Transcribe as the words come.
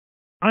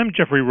I'm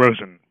Jeffrey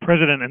Rosen,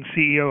 President and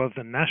CEO of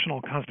the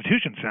National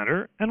Constitution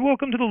Center, and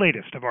welcome to the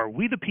latest of our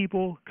We the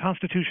People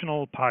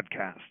constitutional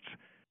podcasts.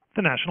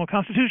 The National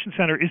Constitution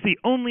Center is the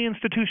only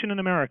institution in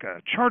America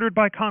chartered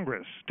by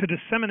Congress to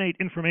disseminate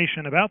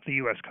information about the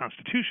U.S.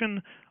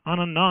 Constitution on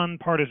a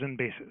nonpartisan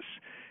basis.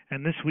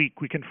 And this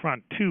week we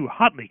confront two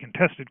hotly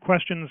contested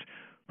questions: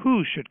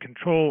 who should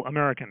control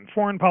American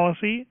foreign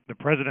policy, the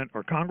President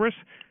or Congress?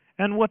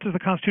 And what does the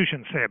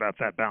Constitution say about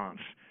that balance?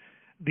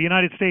 The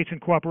United States, in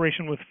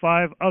cooperation with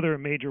 5 other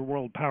major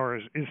world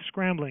powers, is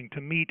scrambling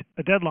to meet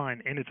a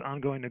deadline in its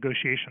ongoing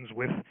negotiations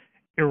with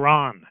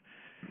Iran.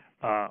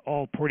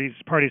 All parties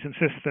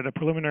insist that a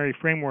preliminary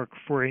framework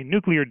for a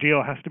nuclear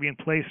deal has to be in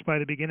place by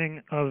the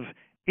beginning of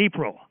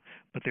April.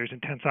 But there's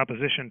intense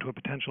opposition to a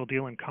potential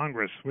deal in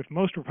Congress, with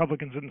most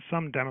Republicans and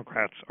some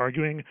Democrats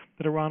arguing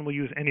that Iran will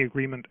use any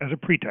agreement as a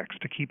pretext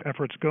to keep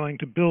efforts going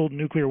to build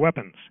nuclear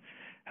weapons.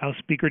 House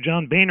Speaker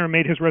John Boehner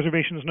made his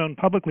reservations known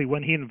publicly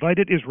when he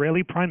invited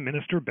Israeli Prime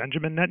Minister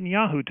Benjamin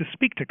Netanyahu to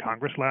speak to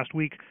Congress last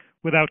week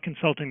without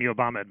consulting the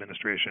Obama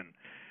administration.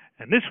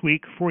 And this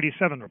week,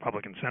 47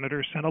 Republican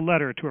senators sent a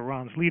letter to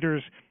Iran's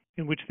leaders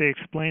in which they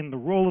explained the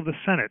role of the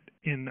Senate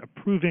in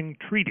approving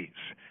treaties.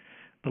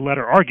 The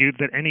letter argued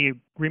that any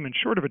agreement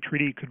short of a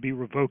treaty could be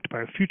revoked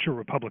by a future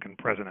Republican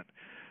president.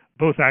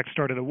 Both acts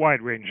started a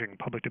wide-ranging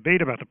public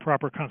debate about the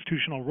proper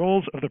constitutional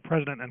roles of the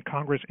President and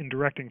Congress in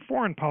directing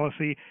foreign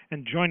policy,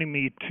 and joining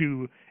me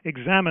to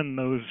examine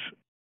those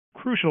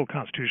crucial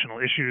constitutional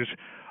issues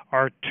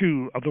are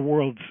two of the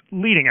world's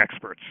leading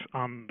experts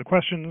on the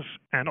questions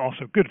and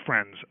also good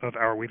friends of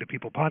our We the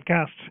People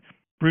podcasts.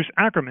 Bruce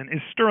Ackerman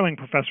is Sterling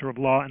Professor of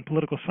Law and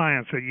Political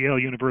Science at Yale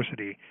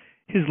University.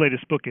 His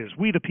latest book is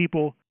We the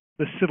People,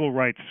 The Civil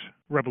Rights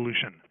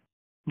Revolution.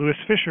 Louis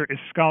Fisher is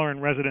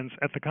Scholar-in-Residence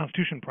at the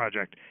Constitution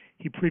Project.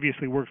 He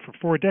previously worked for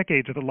 4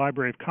 decades at the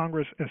Library of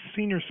Congress as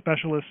Senior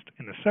Specialist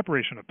in the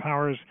Separation of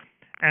Powers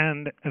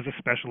and as a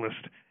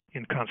Specialist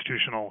in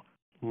Constitutional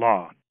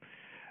Law.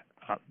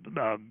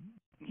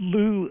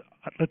 Lou,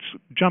 let's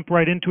jump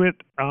right into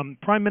it.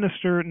 Prime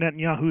Minister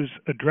Netanyahu's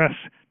address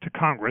to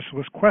Congress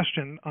was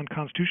questioned on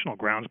constitutional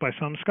grounds by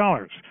some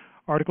scholars.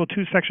 Article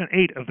 2, Section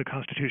 8 of the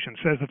Constitution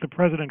says that the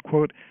President,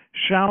 quote,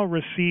 shall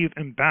receive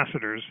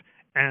ambassadors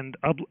and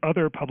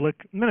other public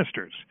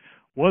ministers.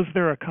 Was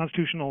there a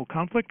constitutional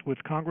conflict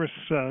with Congress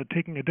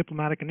taking a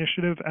diplomatic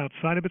initiative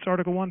outside of its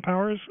Article 1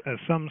 powers, as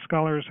some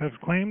scholars have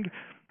claimed?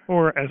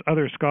 Or, as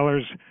other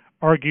scholars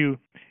argue,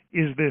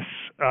 is this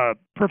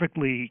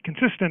perfectly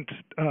consistent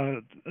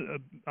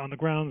on the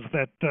grounds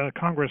that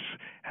Congress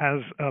has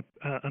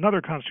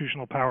another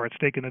constitutional power at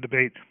stake in the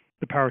debate,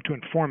 the power to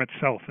inform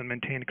itself and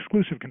maintain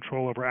exclusive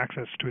control over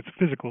access to its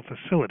physical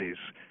facilities?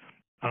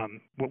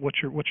 What's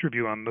your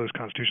view on those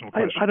constitutional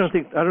questions? I don't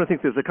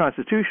think there's a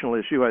constitutional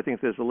issue. I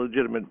think there's a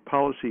legitimate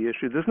policy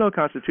issue. There's no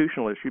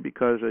constitutional issue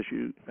because, as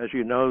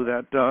you know,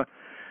 that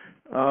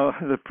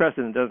the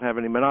president doesn't have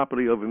any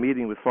monopoly over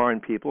meeting with foreign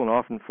people, and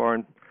often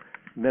foreign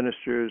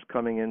ministers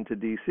coming into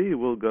D.C.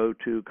 will go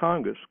to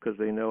Congress because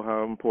they know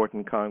how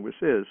important Congress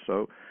is.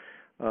 So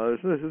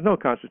there's no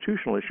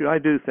constitutional issue. I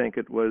do think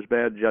it was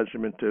bad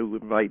judgment to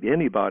invite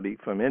anybody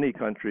from any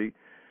country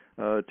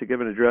to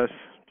give an address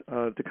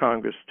to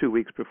Congress 2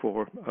 weeks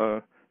before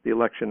the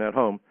election at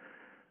home.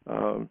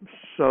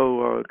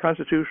 So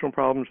constitutional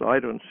problems, I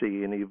don't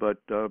see any, but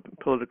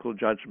political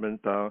judgment,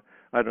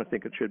 I don't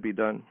think it should be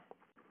done.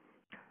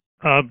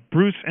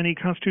 Bruce, any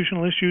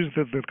constitutional issues?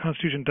 That the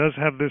Constitution does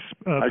have this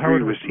power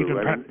to receive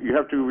and you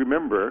have to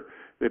remember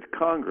that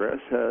Congress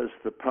has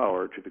the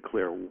power to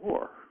declare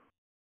war.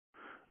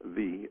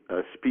 The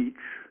speech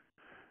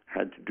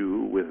had to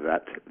do with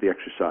the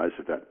exercise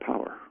of that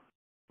power.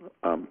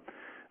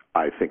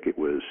 I think it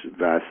was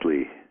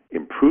vastly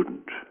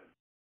imprudent,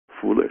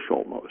 foolish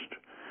almost,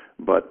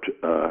 but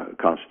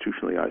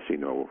constitutionally I see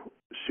no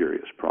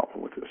serious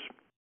problem with this.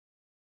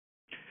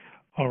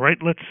 All right,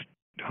 let's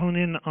hone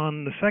in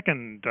on the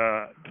second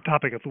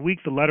topic of the week,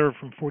 the letter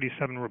from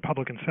 47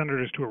 Republican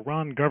senators to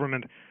Iran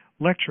government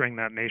lecturing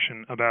that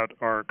nation about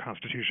our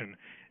Constitution.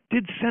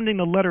 Did sending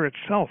the letter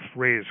itself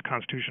raise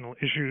constitutional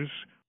issues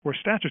or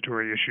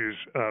statutory issues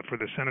for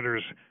the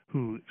senators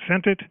who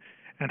sent it?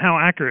 And how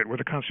accurate were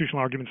the constitutional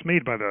arguments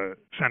made by the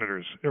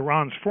senators?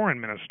 Iran's foreign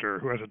minister,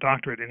 who has a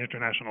doctorate in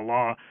international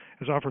law,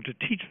 has offered to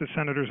teach the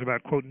senators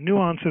about, quote,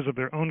 nuances of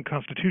their own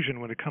constitution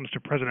when it comes to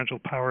presidential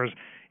powers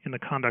in the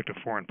conduct of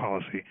foreign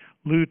policy.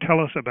 Lou, tell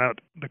us about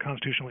the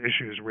constitutional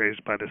issues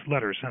raised by this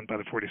letter sent by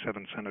the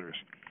 47 senators.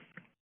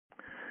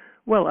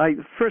 Well,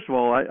 first of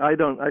all,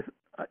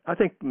 I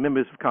think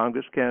members of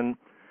Congress can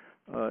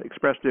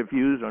express their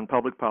views on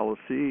public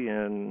policy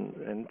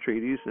and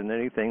treaties and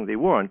anything they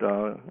want.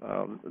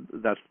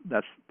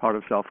 That's part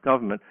of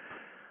self-government.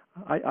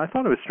 I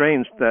thought it was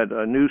strange that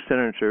a new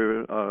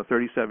senator,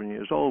 37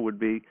 years old, would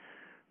be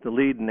the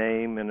lead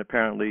name and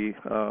apparently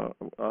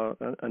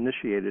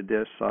initiated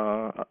this.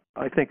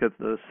 I think if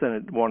the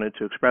Senate wanted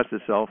to express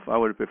itself, I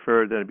would have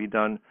preferred that it be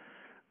done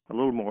a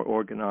little more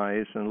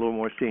organized and a little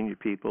more senior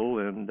people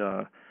and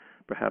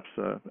perhaps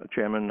a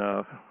chairman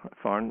of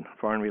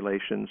foreign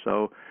relations.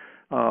 So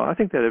I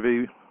think that'd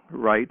be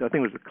right. I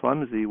think it was a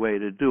clumsy way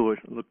to do it.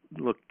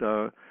 Looked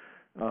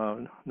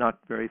not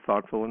very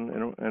thoughtful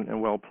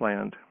and well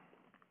planned.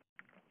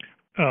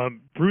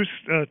 Bruce,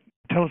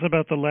 tell us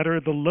about the letter.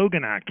 The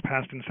Logan Act,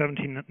 passed in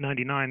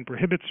 1799,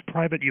 prohibits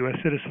private U.S.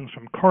 citizens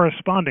from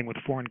corresponding with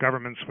foreign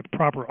governments with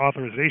proper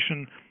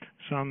authorization.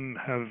 Some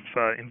have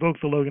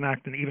invoked the Logan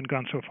Act and even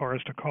gone so far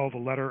as to call the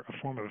letter a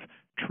form of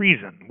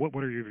treason.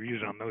 What are your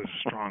views on those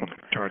strong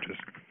charges?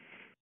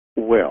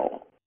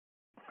 Well,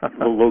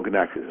 the Logan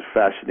Act is a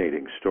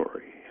fascinating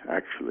story,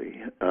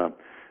 actually.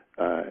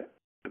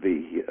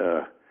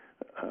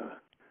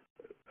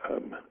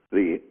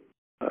 The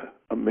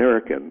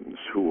Americans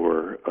who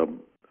were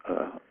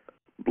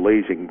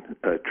blazing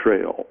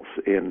trails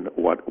in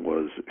what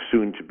was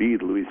soon to be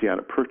the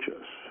Louisiana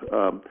Purchase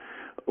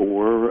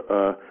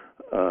were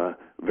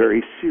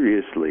very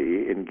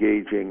seriously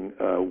engaging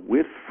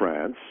with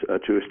France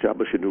to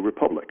establish a new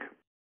republic.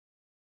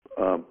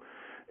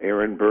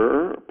 Aaron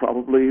Burr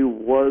probably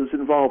was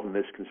involved in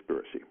this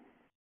conspiracy.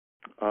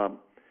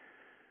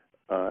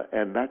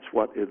 And that's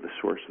what the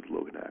source of the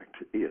Logan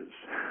Act is.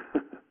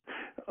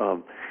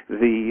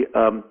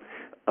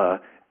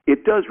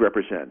 It does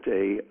represent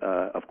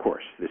of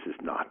course, this is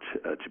not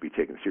to be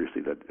taken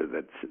seriously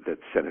that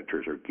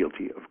senators are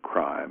guilty of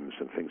crimes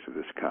and things of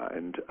this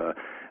kind.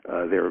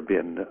 There have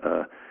been,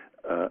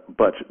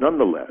 but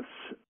nonetheless,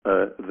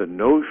 the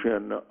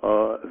notion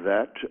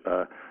that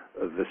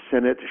the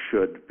Senate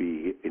should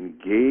be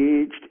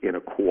engaged in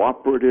a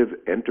cooperative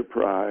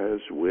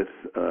enterprise with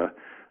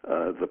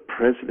the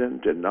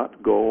president and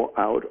not go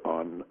out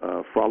on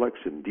frolics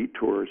and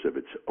detours of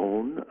its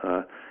own.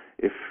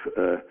 If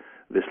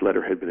this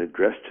letter had been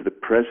addressed to the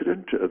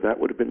president, that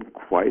would have been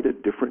quite a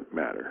different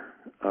matter.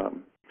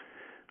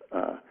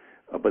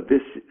 But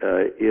this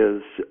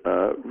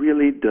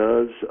really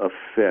does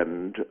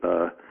offend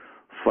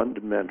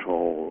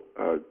fundamental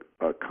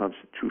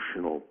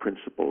constitutional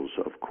principles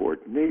of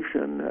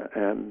coordination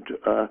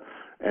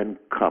and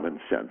common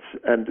sense,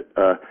 and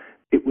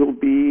it will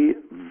be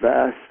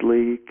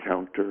vastly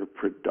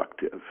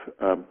counterproductive.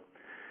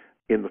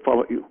 In the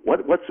following,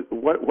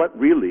 what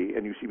really,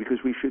 and you see,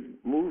 because we should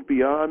move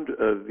beyond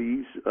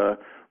these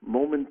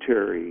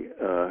momentary,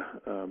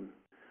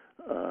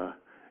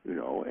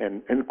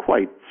 and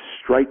quite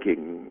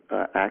striking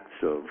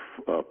acts of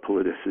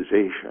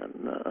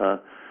politicization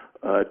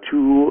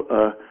to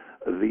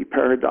the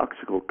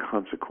paradoxical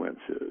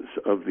consequences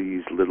of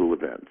these little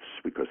events,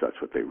 because that's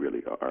what they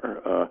really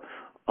are,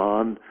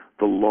 on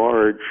the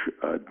large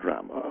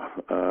drama,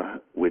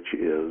 which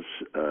is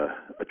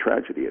a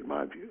tragedy in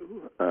my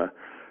view.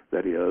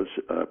 That is,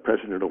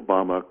 President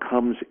Obama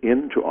comes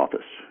into office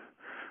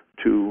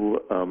to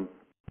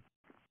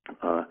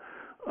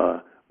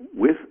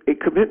with a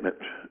commitment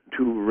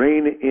to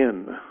rein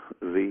in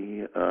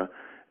the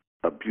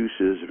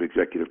abuses of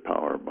executive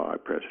power by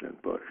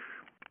President Bush,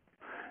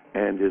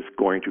 and is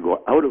going to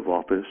go out of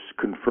office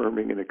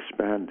confirming and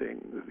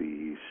expanding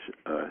these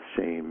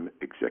same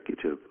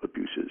executive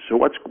abuses. So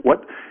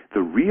what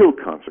the real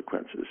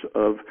consequences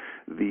of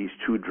these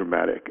two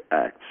dramatic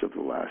acts of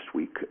the last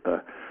week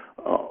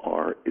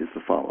is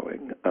the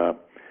following.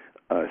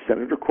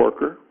 Senator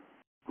Corker,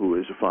 who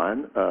is a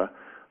fine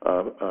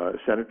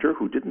senator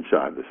who didn't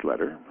sign this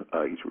letter,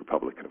 he's a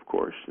Republican, of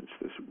course, since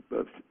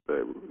the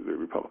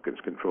Republicans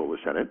control the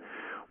Senate,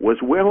 was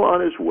well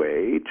on his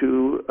way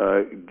to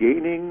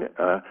gaining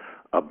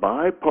a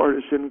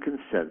bipartisan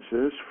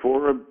consensus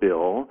for a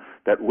bill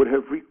that would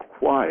have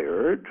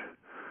required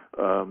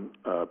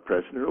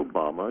President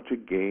Obama to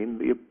gain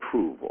the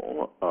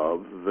approval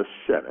of the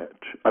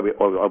Senate, of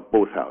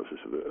both houses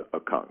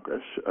of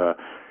Congress,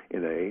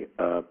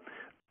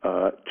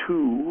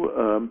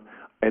 to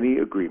any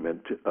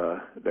agreement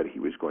that he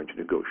was going to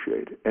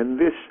negotiate. And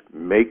this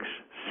makes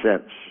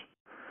sense.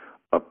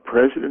 A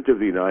president of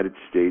the United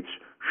States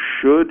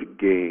should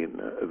gain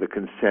the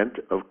consent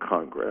of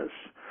Congress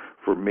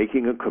for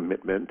making a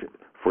commitment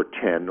for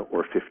 10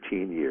 or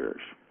 15 years.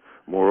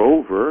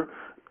 Moreover,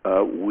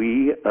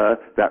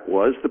 that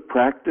was the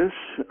practice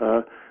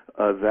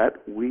that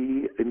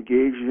we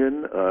engaged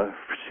in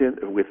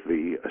with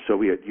the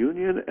Soviet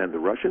Union and the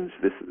Russians.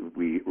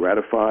 We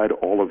ratified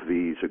all of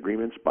these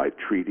agreements by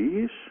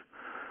treaties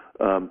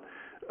to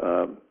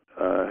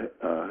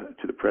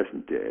the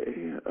present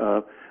day.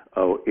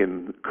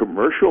 In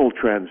commercial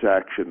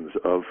transactions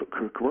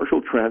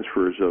commercial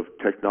transfers of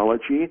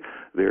technology,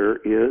 there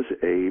is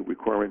a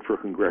requirement for a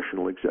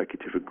congressional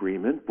executive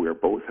agreement where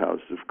both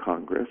houses of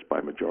Congress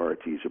by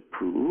majorities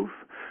approve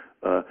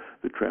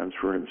the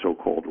transfer in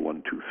so-called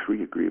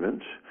 1-2-3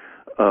 agreements.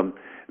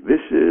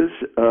 This is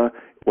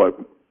what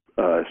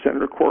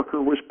Senator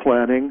Corker was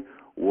planning,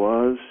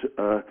 was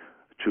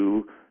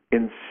to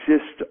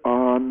insist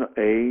on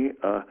a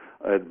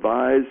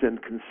advise and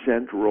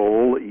consent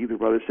role, either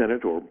by the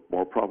Senate or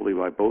more probably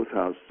by both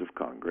houses of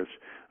Congress,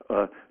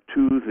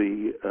 to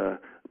the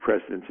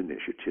President's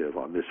initiative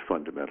on this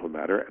fundamental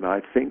matter. And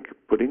I think,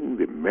 putting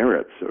the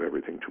merits of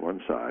everything to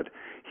one side,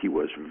 he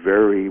was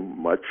very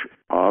much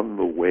on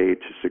the way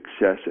to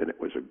success, and it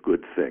was a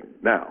good thing.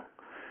 Now,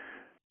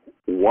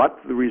 what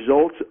the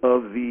results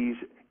of these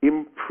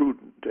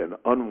imprudent and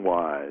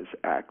unwise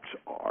acts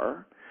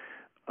are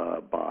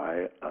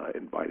by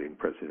inviting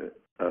President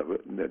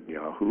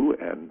Netanyahu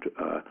and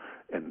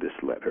this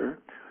letter,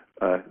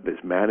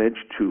 has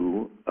managed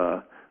to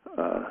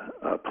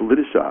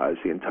politicize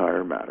the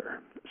entire matter.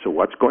 So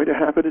what's going to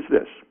happen is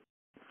this,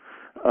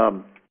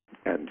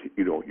 and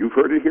you've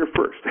heard it here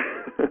first.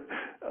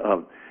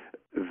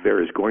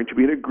 There is going to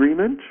be an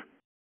agreement.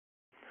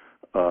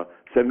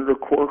 Senator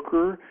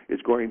Corker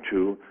is going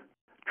to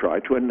try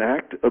to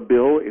enact a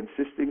bill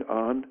insisting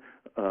on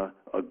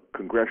a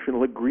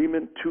congressional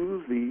agreement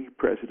to the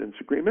president's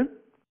agreement.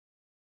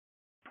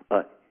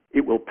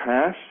 It will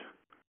pass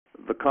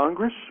the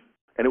Congress,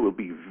 and it will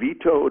be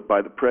vetoed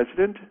by the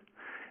president,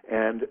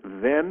 and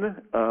then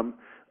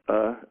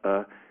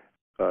the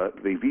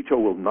veto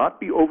will not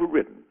be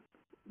overridden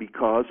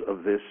because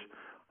of this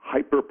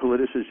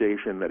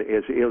hyper-politicization that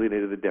has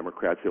alienated the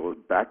Democrats. They will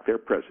back their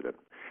president.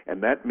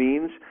 And that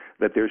means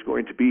that there's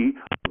going to be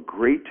a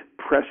great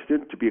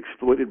precedent to be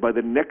exploited by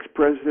the next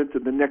president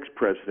and the next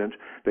president,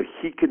 that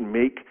he can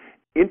make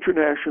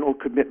international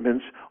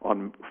commitments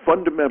on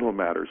fundamental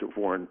matters of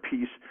war and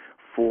peace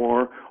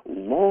for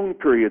long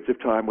periods of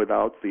time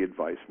without the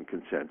advice and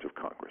consent of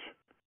Congress,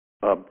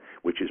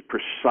 which is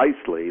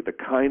precisely the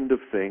kind of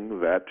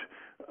thing that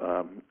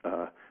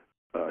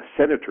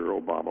Senator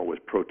Obama was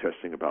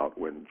protesting about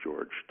when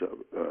George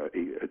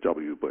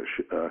W. Bush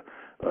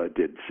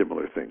did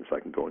similar things. I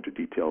can go into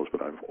details,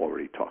 but I've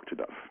already talked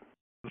enough.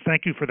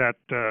 Thank you for that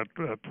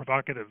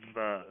provocative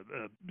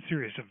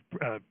series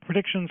of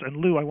predictions. And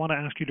Lou, I want to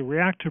ask you to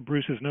react to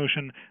Bruce's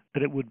notion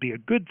that it would be a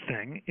good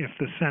thing if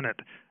the Senate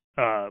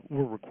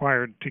were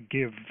required to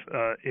give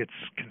its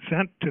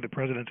consent to the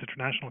president's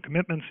international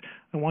commitments.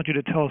 I want you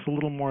to tell us a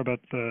little more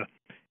about the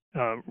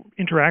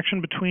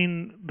interaction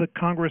between the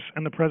Congress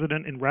and the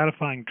president in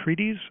ratifying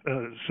treaties.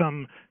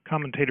 Some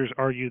commentators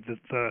argued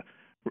that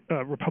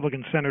the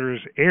Republican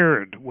senators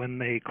erred when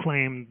they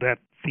claimed that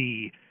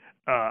the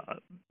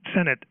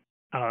Senate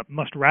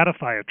must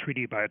ratify a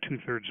treaty by a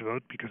two-thirds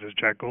vote, because, as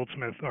Jack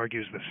Goldsmith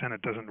argues, the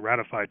Senate doesn't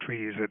ratify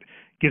treaties. It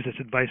gives its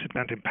advice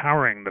about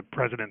empowering the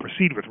president to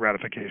proceed with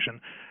ratification.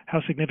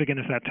 How significant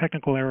is that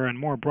technical error? And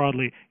more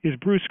broadly, is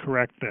Bruce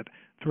correct that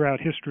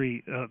throughout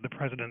history, the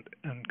president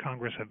and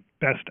Congress have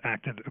best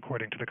acted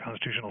according to the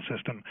constitutional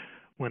system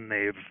when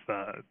they've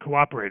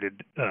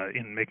cooperated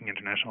in making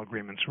international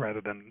agreements rather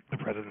than the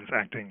president's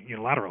acting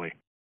unilaterally?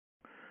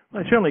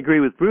 I certainly agree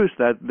with Bruce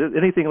that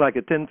anything like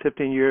a 10,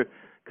 15-year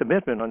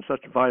commitment on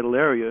such a vital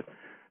area is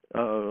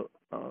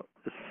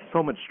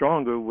so much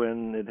stronger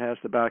when it has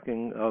the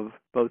backing of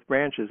both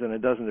branches, and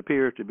it doesn't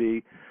appear to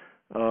be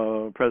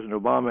President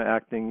Obama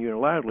acting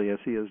unilaterally, as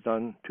he has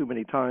done too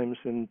many times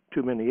in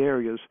too many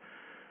areas.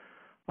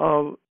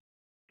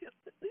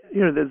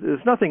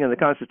 There's nothing in the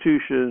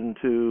Constitution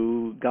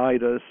to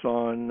guide us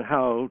on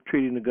how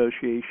treaty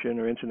negotiation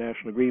or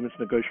international agreements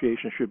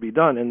negotiation should be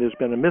done, and there's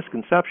been a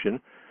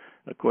misconception,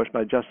 of course,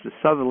 by Justice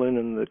Sutherland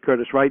in the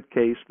Curtis Wright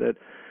case, that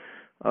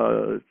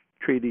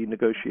treaty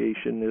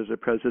negotiation is a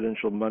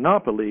presidential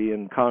monopoly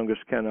and Congress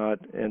cannot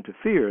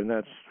interfere, and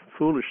that's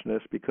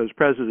foolishness, because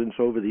presidents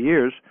over the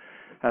years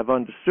have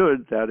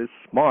understood that it's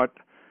smart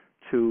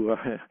to,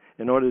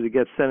 in order to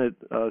get Senate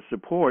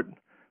support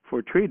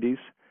for treaties,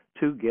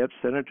 to get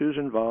senators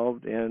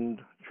involved in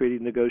treaty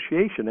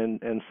negotiation.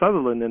 And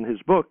Sutherland, in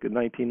his book in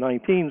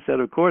 1919, said,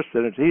 of course,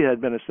 senators, he had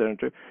been a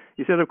senator,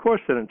 he said, of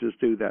course, senators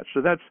do that.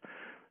 So that's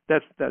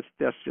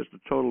just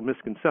a total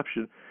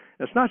misconception.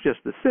 It's not just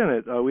the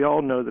Senate. We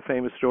all know the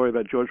famous story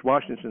about George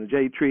Washington, the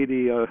Jay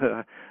Treaty.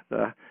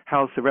 The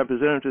House of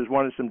Representatives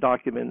wanted some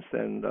documents,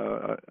 and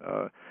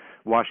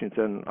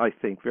Washington, I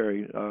think,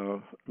 very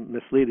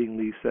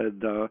misleadingly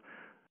said the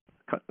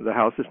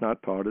House is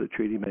not part of the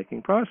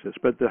treaty-making process,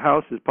 but the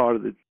House is part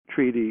of the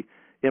treaty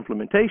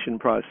implementation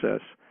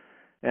process.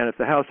 And if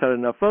the House had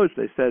enough votes,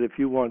 they said, if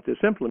you want this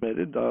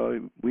implemented,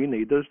 we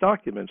need those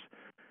documents.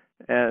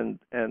 And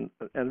the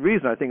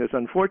reason I think it's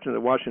unfortunate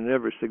that Washington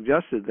ever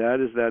suggested that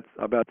is that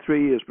about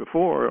 3 years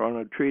before, on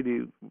a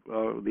treaty,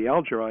 the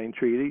Algerine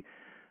Treaty,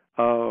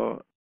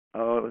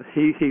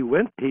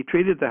 he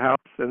treated the House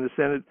and the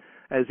Senate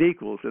as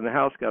equals, and the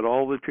House got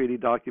all the treaty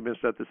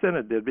documents that the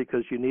Senate did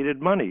because you needed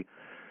money.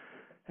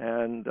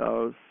 And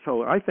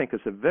so I think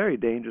it's a very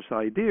dangerous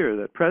idea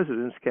that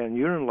presidents can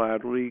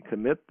unilaterally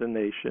commit the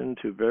nation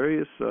to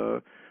various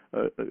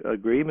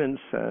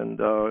agreements and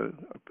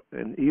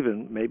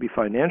even maybe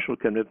financial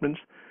commitments,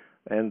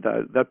 and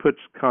that puts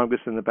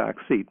Congress in the back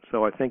seat.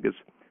 So I think it's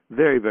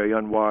very, very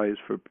unwise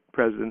for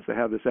presidents to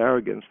have this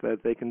arrogance that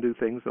they can do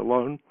things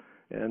alone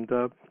and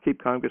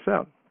keep Congress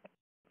out.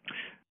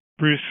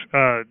 Bruce,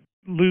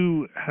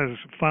 Lou has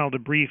filed a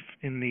brief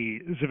in the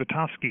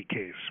Zivotofsky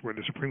case, where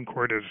the Supreme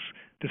Court is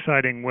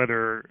deciding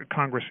whether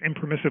Congress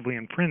impermissibly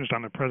infringed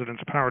on the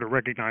president's power to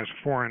recognize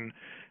foreign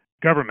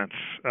governments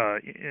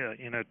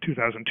in a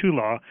 2002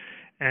 law.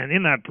 And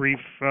in that brief,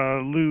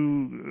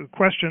 Lou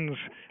questions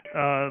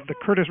the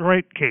Curtis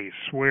Wright case,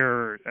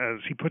 where,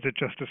 as he puts it,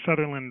 Justice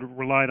Sutherland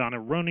relied on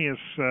erroneous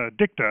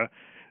dicta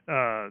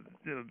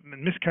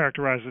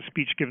mischaracterized a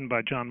speech given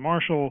by John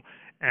Marshall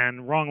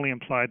and wrongly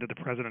implied that the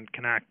president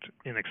can act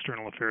in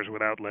external affairs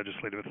without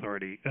legislative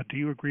authority. Do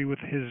you agree with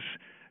his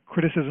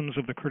criticisms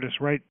of the Curtis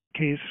Wright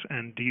case,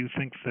 and do you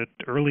think that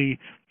early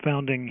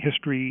founding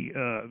history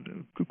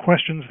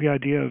questions the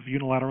idea of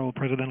unilateral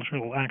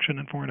presidential action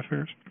in foreign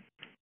affairs?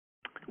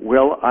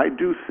 Well, I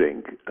do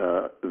think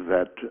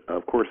that,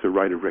 of course, the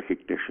right of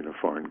recognition of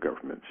foreign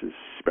governments is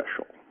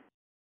special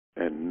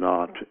and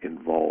not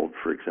involved,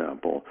 for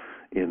example,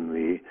 in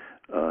the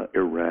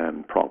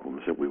Iran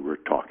problems that we were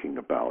talking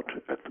about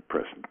at the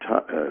present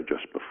time,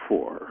 just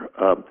before.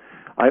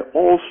 I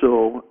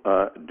also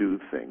do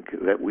think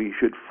that we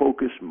should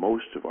focus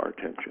most of our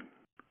attention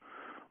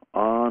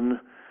on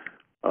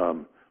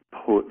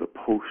the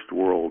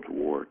post-World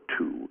War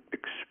II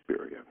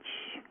experience.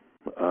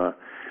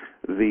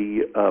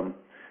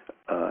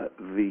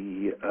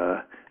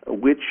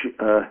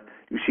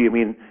 You see, I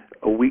mean,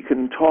 we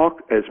can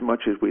talk as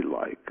much as we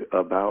like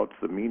about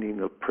the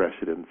meaning of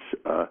precedents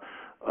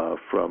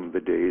from the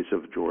days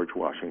of George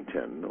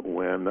Washington,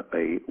 when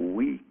a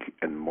weak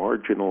and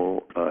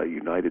marginal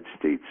United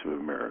States of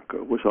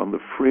America was on the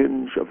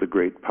fringe of the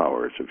great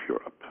powers of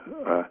Europe.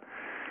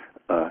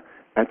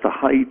 At the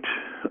height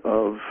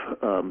of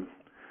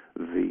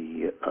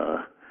the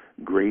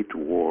Great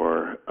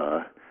War,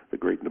 the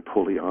Great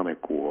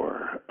Napoleonic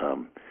War,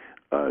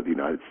 the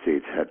United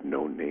States had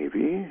no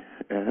navy,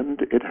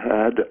 and it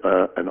had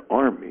an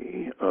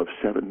army of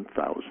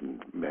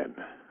 7,000 men.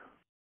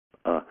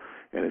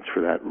 And it's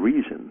for that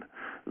reason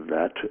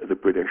that the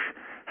British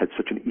had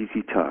such an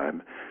easy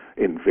time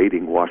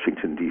invading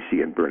Washington,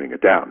 D.C. and burning it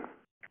down.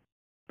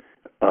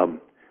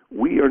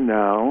 We are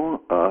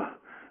now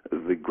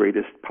the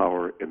greatest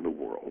power in the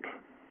world.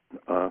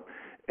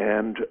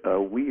 And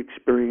we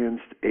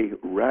experienced a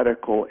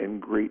radical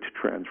and great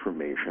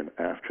transformation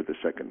after the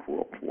Second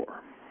World War.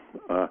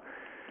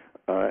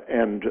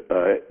 And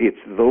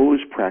it's those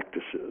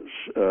practices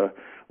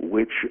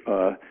which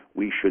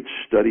we should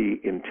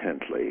study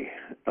intently,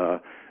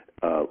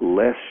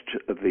 lest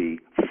the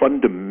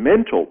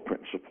fundamental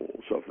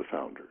principles of the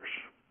founders,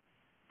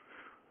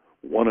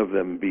 one of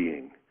them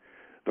being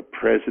the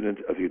President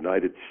of the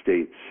United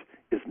States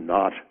is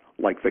not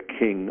like the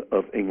King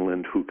of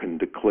England who can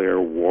declare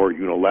war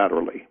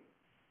unilaterally,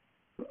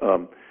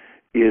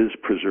 is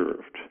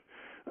preserved.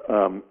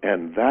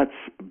 And that's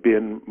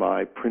been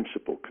my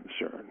principal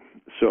concern.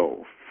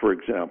 So, for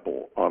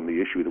example, on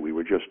the issue that we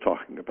were just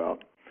talking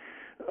about,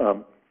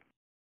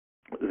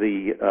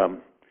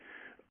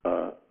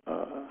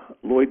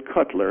 Lloyd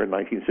Cutler in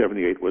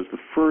 1978 was the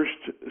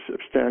first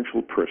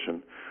substantial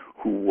person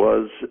who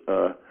was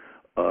the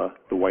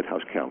White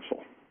House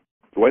counsel.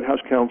 The White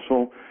House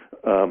counsel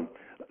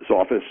his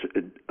office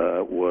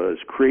was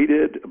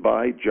created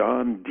by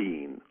John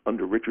Dean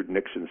under Richard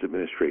Nixon's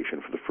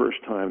administration. For the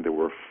first time, there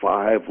were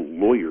 5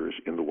 lawyers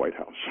in the White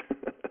House.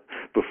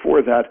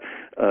 Before that,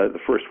 the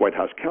first White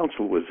House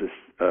counsel was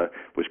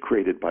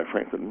created by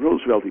Franklin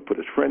Roosevelt. He put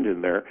his friend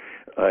in there,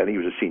 and he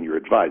was a senior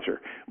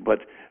advisor.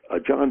 But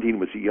John Dean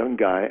was a young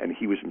guy, and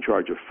he was in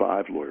charge of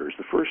 5 lawyers.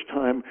 The first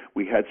time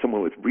we had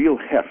someone with real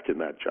heft in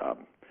that job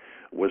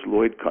was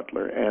Lloyd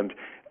Cutler, and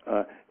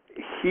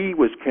he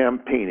was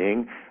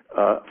campaigning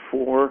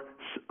for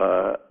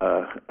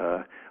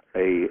the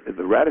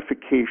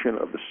ratification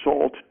of the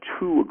SALT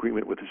II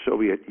agreement with the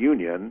Soviet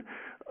Union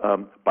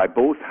by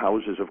both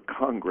houses of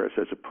Congress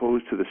as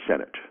opposed to the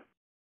Senate.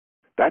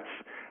 That's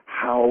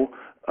how.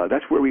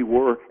 That's where we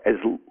were as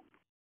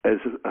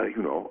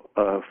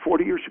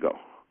 40 years ago.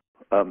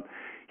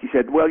 He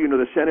said, well,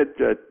 the Senate,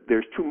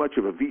 there's too much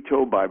of a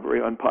veto by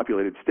very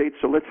unpopulated states,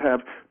 so let's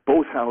have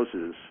both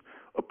houses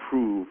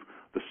approve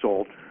the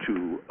SALT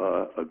II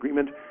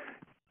agreement.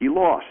 He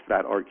lost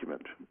that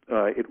argument.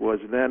 It was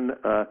then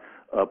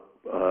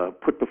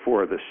put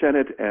before the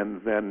Senate,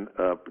 and then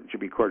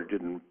Jimmy Carter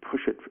didn't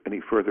push it any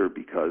further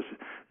because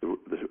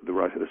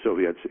the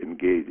Soviets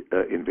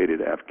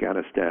invaded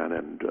Afghanistan,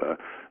 and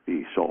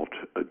the SALT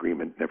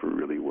agreement never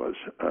really was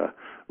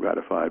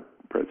ratified.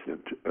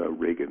 President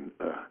Reagan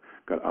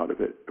got out of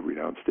it,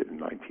 renounced it in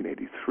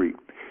 1983.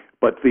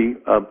 But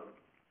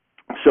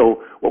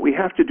so what we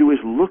have to do is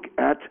look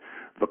at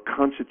the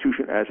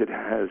Constitution as it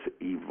has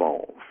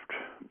evolved.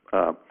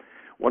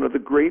 One of the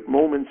great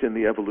moments in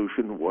the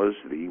evolution was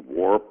the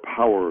War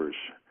Powers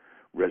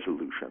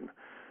Resolution,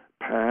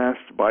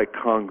 passed by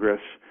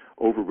Congress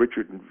over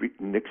Richard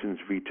Nixon's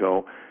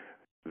veto.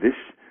 This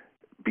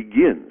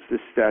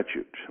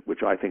statute,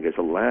 which I think is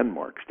a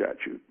landmark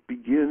statute,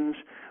 begins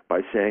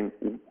by saying,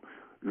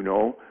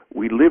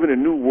 we live in a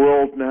new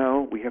world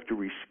now. We have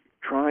to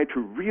try to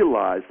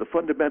realize the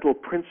fundamental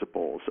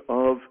principles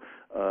of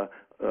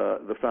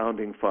the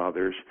Founding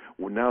Fathers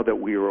now that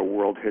we are a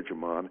world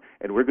hegemon,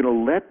 and we're going to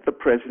let the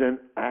president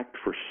act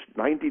for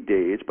 90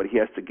 days, but he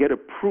has to get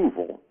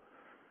approval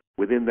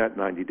within that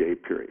 90-day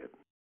period.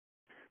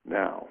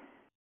 Now,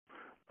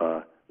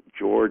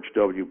 George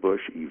W.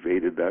 Bush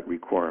evaded that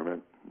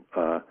requirement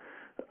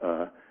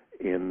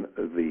in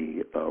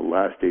the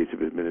last days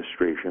of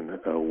administration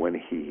when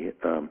he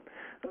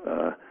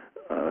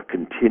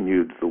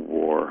continued the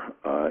war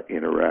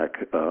in Iraq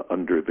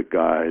under the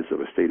guise of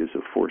a status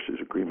of forces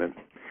agreement.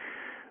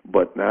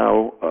 But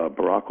now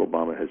Barack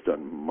Obama has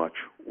done much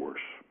worse.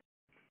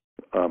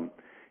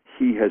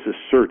 He has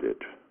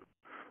asserted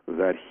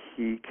that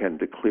he can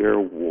declare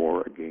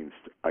war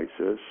against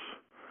ISIS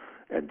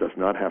and does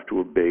not have to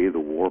obey the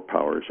War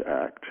Powers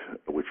Act,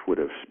 which would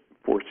have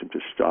forced him to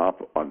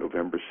stop on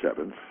November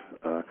 7th,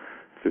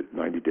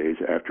 90 days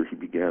after he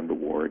began the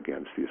war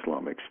against the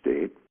Islamic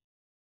State.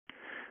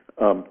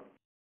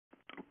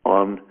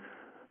 On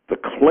the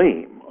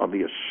claim, on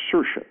the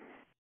assertion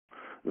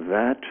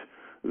that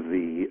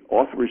the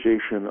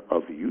authorization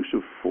of the use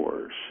of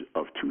force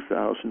of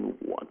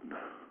 2001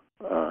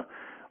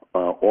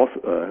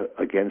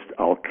 against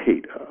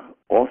Al-Qaeda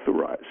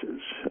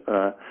authorizes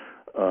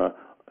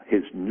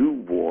his new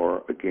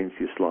war against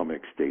the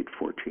Islamic State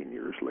 14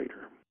 years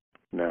later.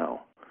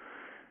 Now,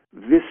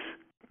 this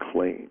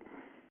claim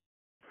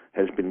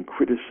has been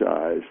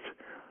criticized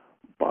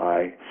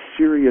by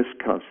serious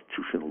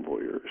constitutional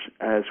lawyers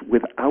as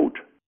without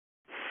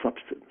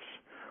substance.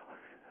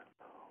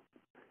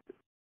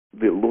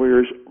 The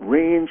lawyers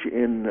range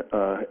in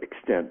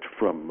extent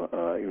from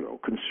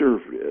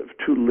conservative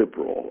to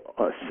liberal,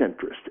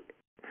 centrist.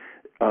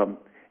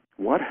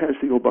 What has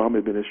the Obama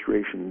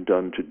administration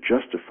done to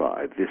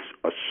justify this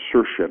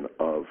assertion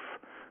of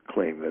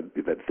claim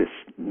that this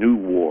new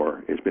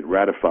war has been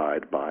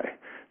ratified by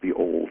the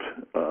old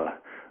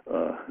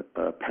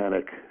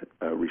panic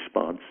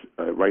response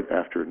right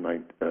after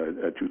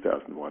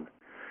 2001?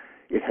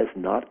 It has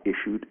not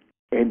issued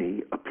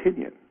any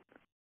opinion.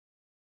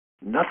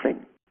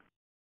 Nothing.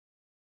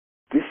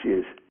 This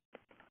is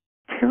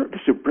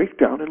a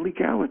breakdown in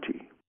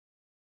legality.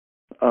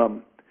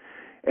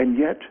 And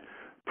yet,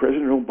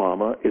 President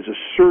Obama is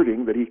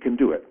asserting that he can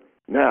do it.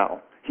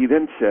 Now, he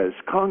then says,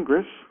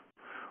 Congress,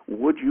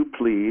 would you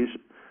please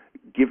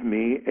give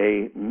me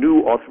a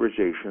new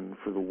authorization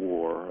for the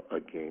war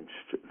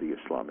against the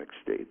Islamic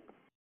State?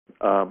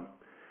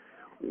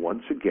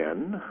 Once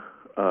again,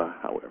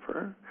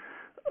 however,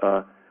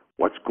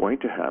 what's going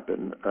to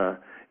happen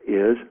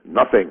is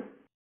nothing.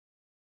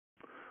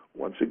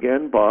 Once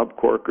again, Bob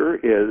Corker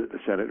is the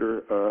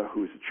senator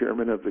who's the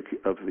chairman of the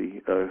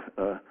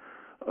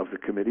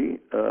committee,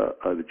 the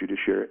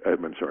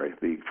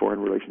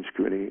Foreign Relations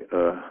Committee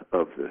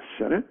of the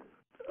Senate,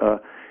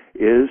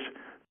 is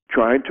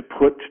trying to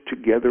put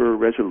together a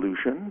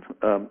resolution.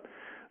 The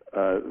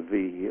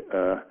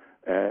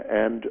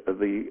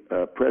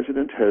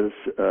president has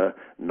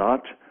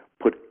not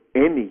put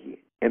any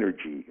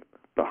energy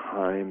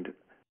behind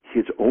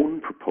his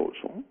own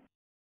proposal.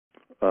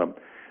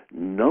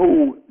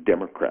 No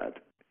Democrat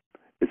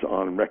is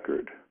on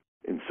record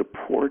in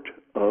support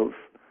of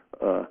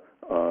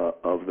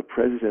the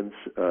president's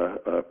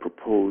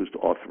proposed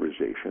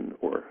authorization,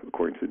 or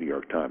according to the New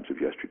York Times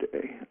of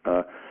yesterday,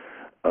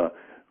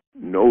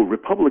 no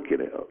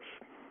Republican is.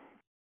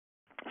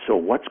 So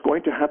what's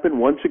going to happen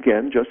once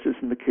again, just as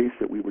in the case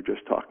that we were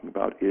just talking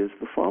about, is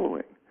the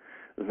following: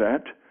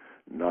 that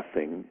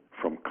nothing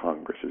from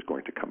Congress is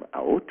going to come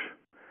out,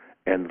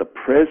 and the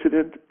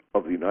President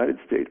of the United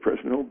States,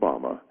 President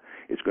Obama,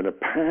 is going to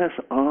pass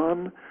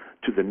on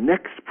to the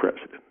next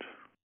president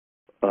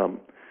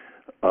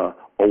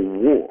a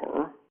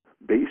war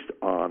based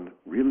on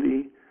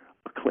really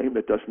a claim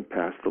that doesn't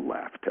pass the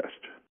laugh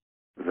test,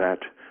 that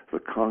the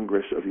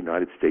Congress of the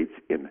United States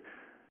in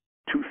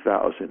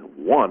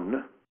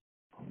 2001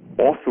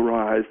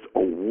 authorized a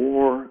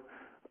war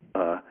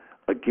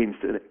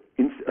against an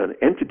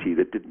entity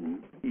that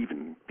didn't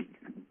even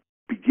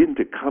begin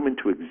to come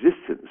into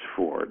existence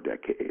for a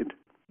decade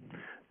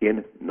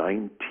in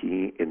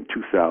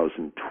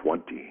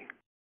 2020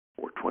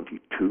 or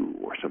 22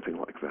 or something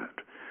like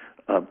that.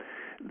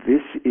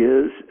 This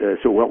is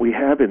so what we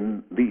have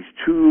in these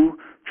two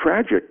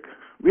tragic.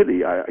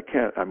 Really, I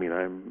can't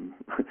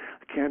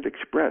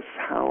express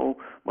how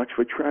much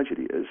of a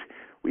tragedy it is.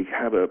 We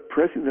have a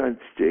president of the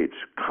United States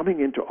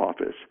coming into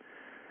office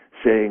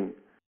saying,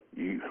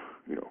 you,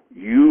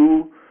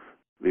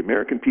 the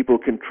American people,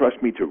 can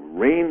trust me to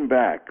rein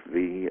back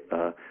the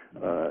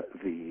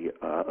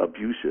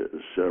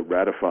abuses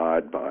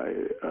ratified by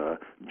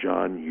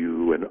John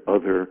Yoo and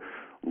other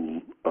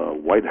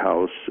White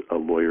House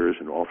lawyers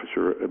and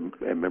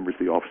and members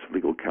of the Office of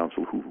Legal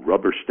Counsel who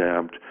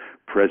rubber-stamped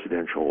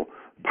presidential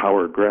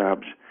power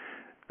grabs,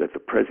 that the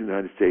President of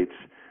the United States,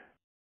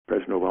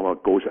 President Obama,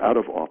 goes out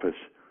of office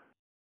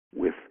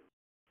with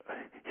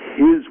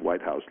his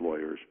White House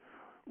lawyers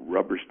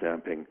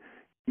rubber-stamping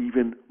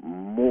even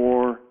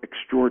more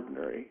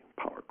extraordinary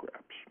power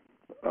grabs.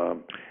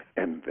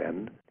 And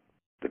then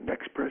the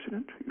next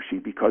president, you see,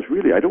 because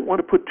really I don't want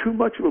to put too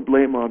much of a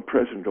blame on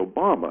President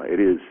Obama. It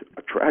is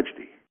a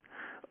tragedy.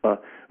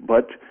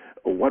 But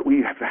what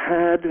we have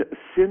had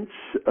since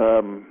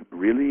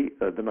really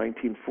the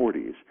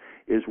 1940s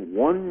is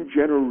one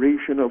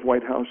generation of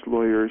White House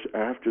lawyers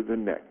after the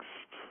next.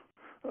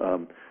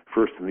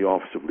 First in the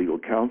Office of Legal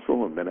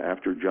Counsel, and then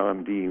after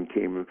John Dean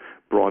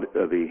brought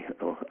the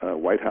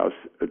White House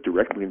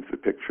directly into the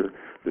picture,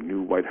 the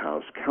new White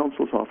House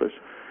Counsel's Office.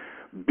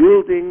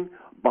 building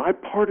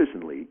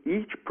bipartisanly,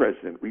 each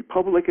president,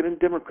 Republican and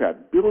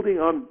Democrat, building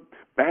on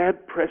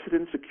bad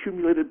precedents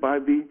accumulated by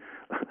the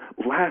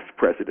last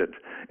president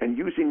and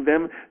using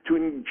them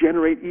to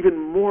generate even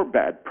more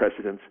bad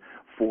precedents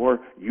for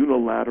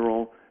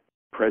unilateral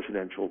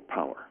presidential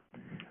power.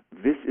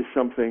 This is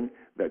something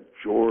that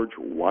George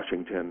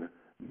Washington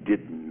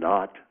did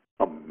not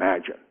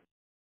imagine.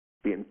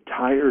 The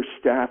entire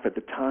staff at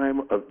the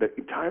time of the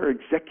entire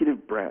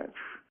executive branch,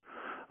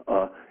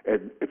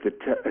 at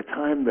the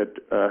time that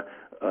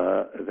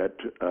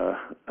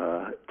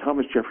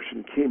Thomas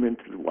Jefferson came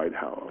into the White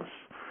House,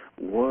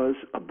 was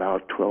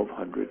about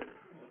 1,200.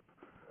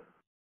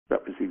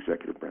 That was the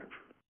executive branch.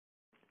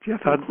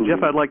 Jeff,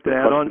 I'd like to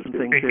add on some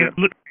things here.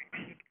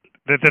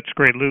 That's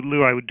great.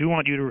 Lou, I do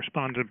want you to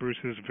respond to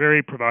Bruce's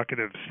very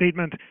provocative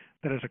statement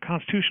that as a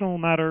constitutional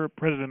matter,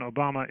 President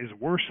Obama is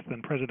worse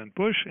than President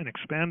Bush in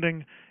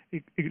expanding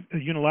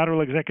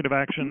unilateral executive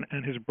action,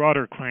 and his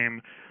broader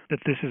claim that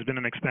this has been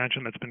an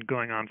expansion that's been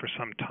going on for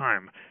some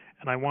time.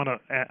 And I want to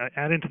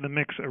add into the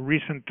mix a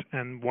recent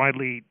and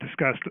widely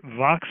discussed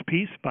Vox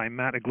piece by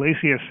Matt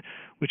Iglesias,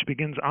 which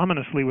begins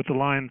ominously with the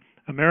line,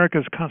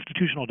 "America's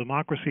constitutional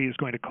democracy is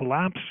going to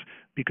collapse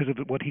because of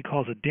what he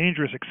calls a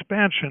dangerous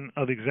expansion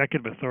of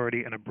executive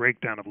authority and a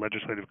breakdown of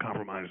legislative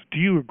compromise." Do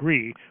you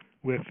agree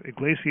with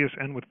Iglesias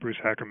and with Bruce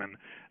Ackerman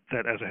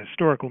that as a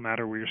historical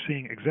matter, we are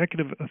seeing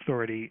executive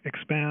authority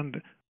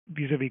expand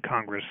vis-a-vis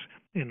Congress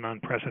in an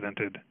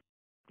unprecedented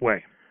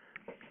way?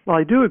 Well,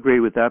 I do agree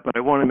with that, but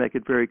I want to make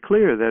it very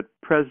clear that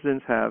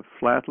presidents have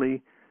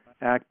flatly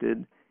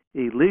acted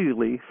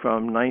illegally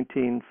from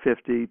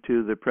 1950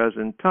 to the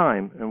present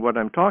time. And what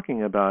I'm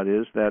talking about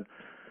is that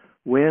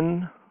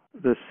when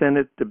the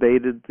Senate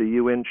debated the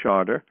UN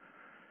Charter,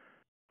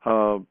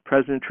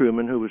 President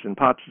Truman, who was in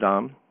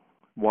Potsdam,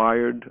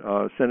 wired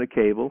Senate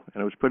cable,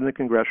 and it was put in the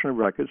congressional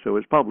record, so it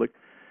was public.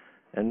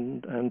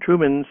 And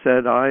Truman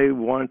said, "I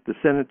want the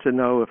Senate to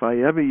know if I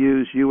ever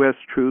use U.S.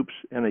 troops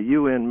in a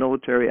UN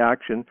military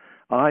action,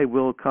 I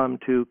will come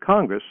to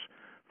Congress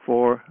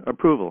for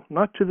approval."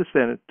 Not to the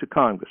Senate, to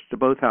Congress, to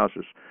both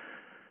houses.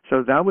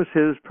 So that was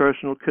his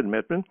personal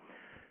commitment.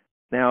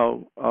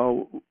 Now,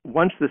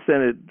 once the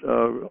Senate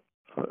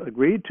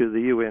agreed to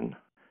the UN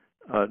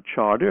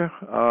Charter,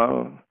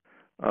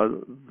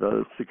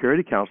 the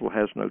Security Council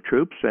has no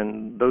troops,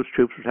 and those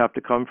troops would have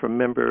to come from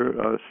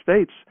member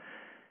states.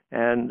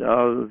 And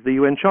the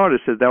UN Charter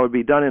said that would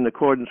be done in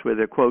accordance with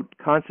their, quote,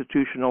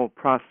 constitutional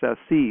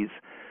processes.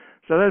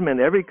 So that meant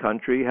every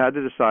country had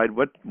to decide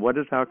what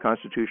does our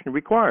Constitution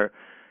require.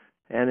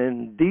 And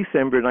in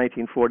December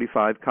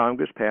 1945,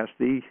 Congress passed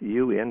the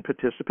UN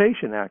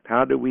Participation Act.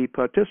 How do we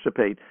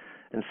participate?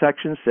 And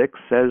Section 6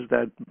 says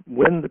that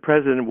when the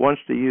president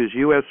wants to use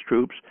U.S.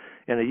 troops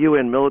in a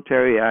UN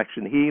military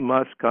action, he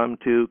must come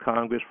to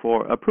Congress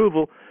for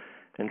approval.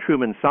 And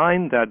Truman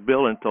signed that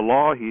bill into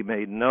law. He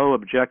made no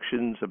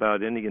objections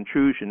about any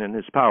intrusion in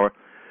his power.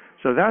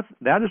 So that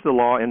is the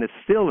law, and it's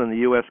still in the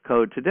U.S.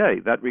 Code today,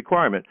 that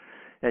requirement.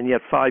 And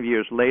yet 5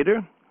 years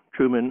later,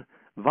 Truman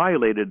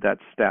violated that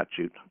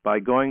statute by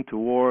going to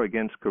war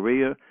against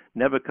Korea,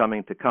 never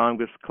coming to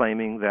Congress,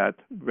 claiming that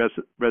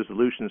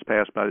resolutions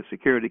passed by the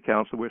Security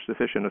Council were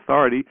sufficient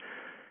authority.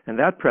 And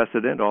that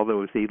precedent,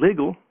 although it's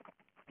illegal,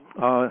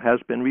 has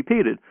been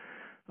repeated.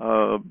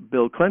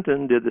 Bill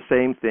Clinton did the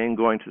same thing,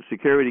 going to the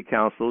Security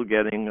Council,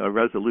 getting a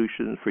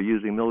resolution for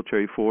using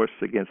military force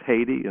against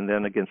Haiti and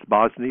then against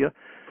Bosnia.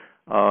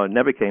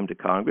 Never came to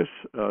Congress.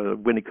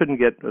 When he couldn't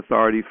get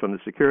authority from the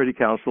Security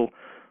Council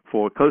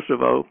for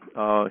Kosovo,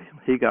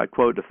 he got,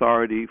 quote,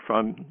 authority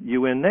from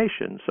UN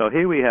nations. So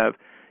here we have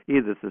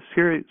either the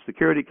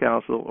Security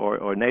Council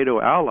or NATO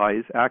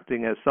allies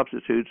acting as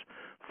substitutes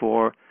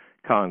for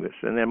Congress.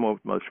 And then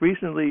most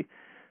recently,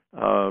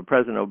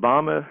 President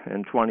Obama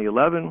in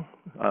 2011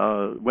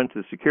 went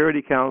to the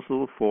Security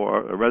Council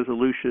for a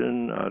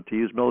resolution to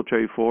use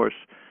military force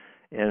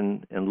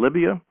in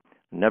Libya.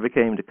 Never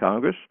came to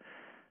Congress.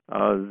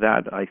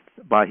 That,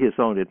 by his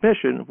own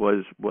admission,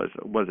 was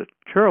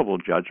a terrible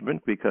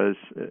judgment, because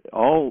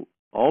all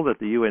that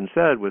the UN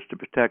said was to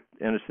protect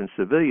innocent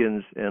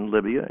civilians in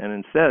Libya, and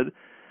instead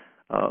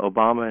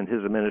Obama and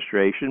his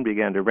administration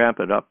began to ramp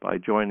it up by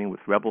joining with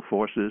rebel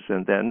forces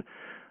and then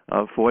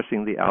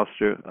forcing the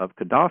ouster of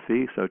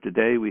Gaddafi. So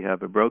today we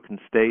have a broken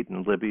state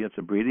in Libya. It's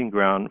a breeding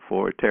ground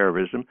for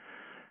terrorism.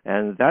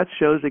 And that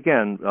shows,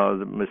 again,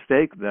 the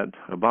mistake that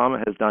Obama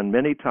has done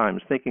many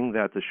times, thinking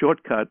that the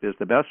shortcut is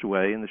the best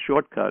way and the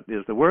shortcut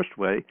is the worst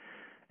way.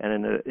 And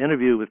in an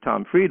interview with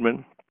Tom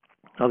Friedman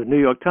of the New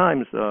York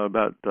Times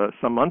about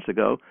some months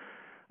ago,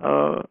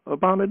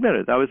 Obama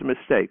admitted that was a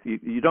mistake.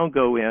 You don't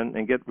go in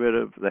and get rid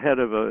of the head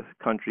of a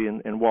country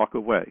and walk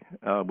away,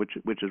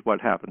 which is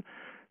what happened.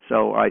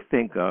 So I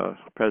think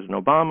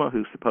President Obama,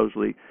 who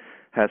supposedly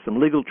has some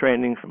legal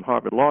training from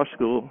Harvard Law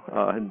School,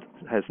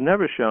 has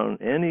never shown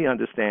any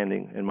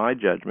understanding, in my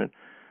judgment,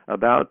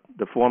 about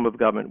the form of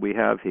government we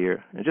have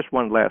here. And just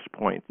one last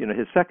point.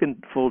 His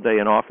second full day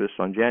in office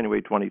on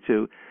January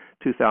 22,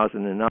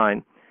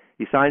 2009,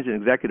 he signs an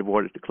executive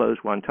order to close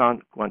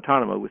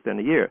Guantanamo within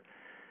a year.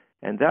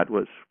 And that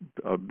was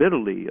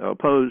bitterly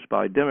opposed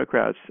by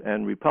Democrats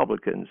and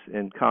Republicans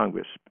in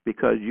Congress,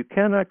 because you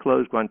cannot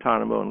close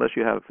Guantanamo unless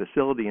you have a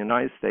facility in the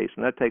United States,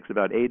 and that takes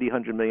about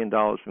 $100 million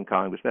from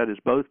Congress. That is,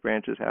 both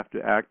branches have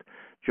to act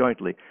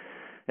jointly.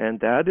 And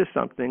that is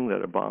something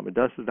that Obama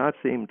does not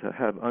seem to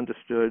have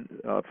understood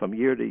from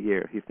year to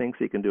year. He thinks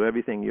he can do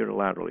everything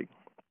unilaterally.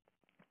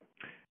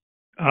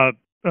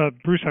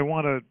 Bruce, I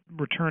want to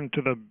return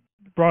to the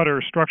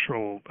broader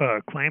structural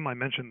claim. I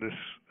mentioned this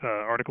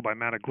article by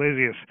Matt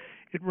Iglesias.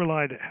 It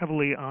relied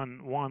heavily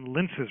on Juan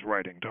Lintz's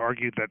writing to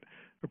argue that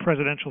a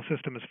presidential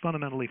system is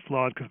fundamentally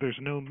flawed because there's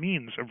no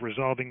means of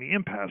resolving the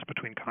impasse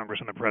between Congress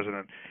and the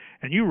president.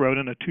 And you wrote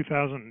in a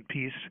 2000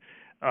 piece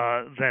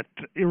that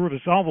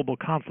irresolvable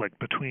conflict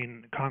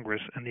between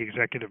Congress and the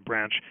executive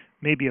branch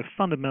may be a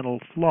fundamental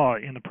flaw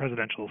in the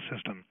presidential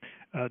system.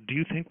 Do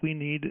you think we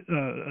need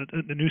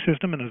a new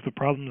system, and is the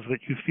problems that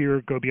you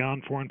fear go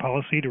beyond foreign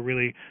policy to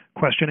really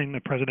questioning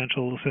the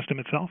presidential system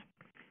itself?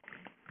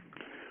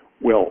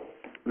 Well,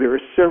 there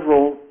are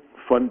several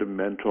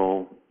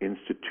fundamental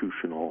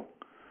institutional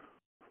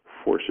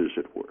forces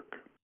at work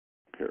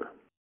here.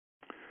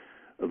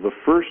 The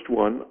first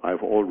one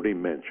I've already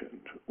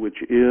mentioned,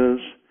 which is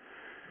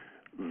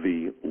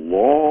the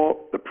law,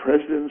 the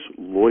president's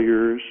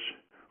lawyers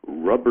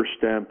rubber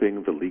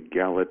stamping the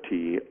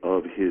legality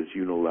of his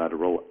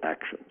unilateral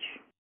actions.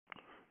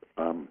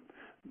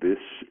 This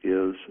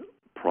is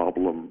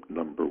problem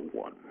number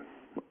one.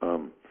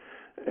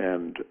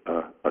 And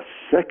a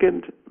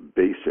second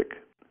basic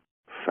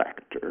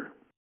factor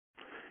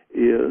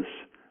is,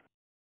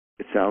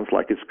 it sounds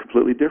like it's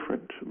completely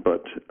different,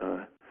 but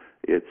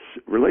it's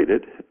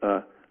related,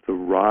 the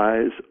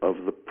rise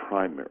of the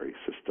primary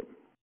system.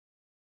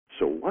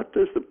 So what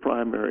does the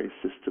primary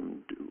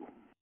system do?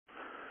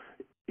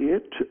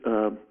 It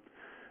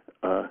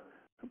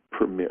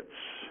permits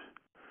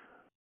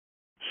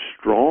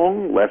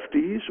strong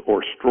lefties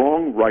or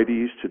strong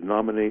righties to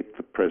nominate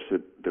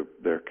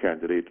their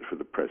candidate for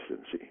the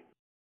presidency.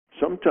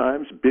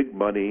 Sometimes big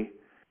money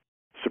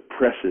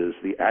suppresses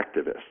the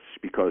activists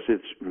because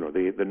it's,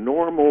 the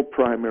normal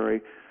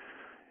primary,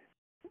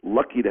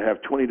 lucky to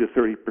have 20 to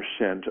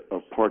 30%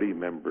 of party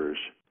members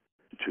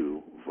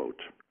to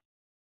vote.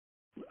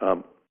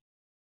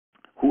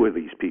 Who are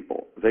these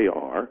people? They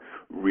are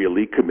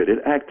really committed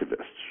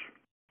activists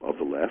of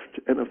the left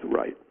and of the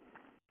right.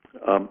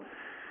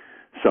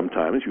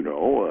 Sometimes,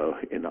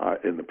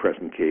 in the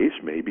present case,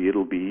 maybe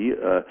it'll be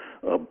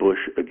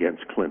Bush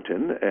against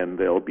Clinton, and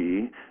they'll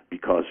be,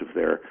 because of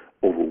their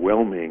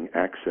overwhelming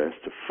access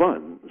to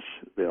funds,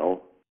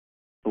 they'll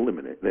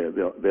eliminate.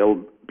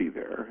 They'll be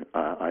there.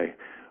 I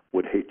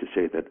would hate to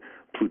say that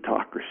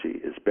plutocracy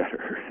is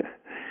better.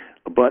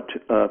 But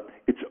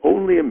it's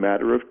only a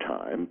matter of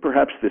time.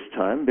 Perhaps this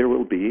time there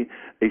will be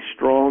a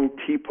strong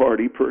Tea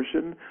Party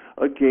person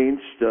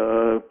against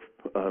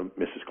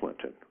Mrs.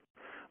 Clinton.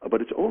 But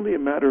it's only a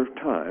matter of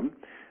time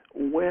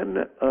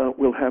when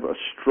we'll have a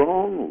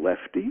strong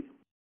lefty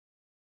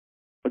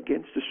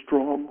against a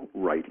strong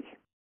righty.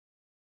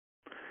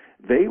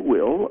 They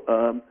will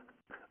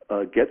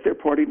get their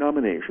party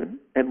nomination,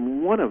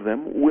 and one of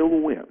them will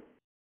win.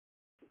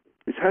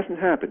 This hasn't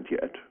happened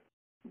yet.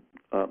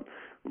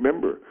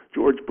 Remember,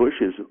 George Bush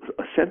is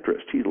a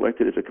centrist. He's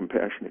elected as a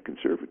compassionate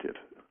conservative.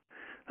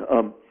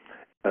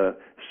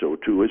 So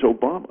too is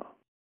Obama.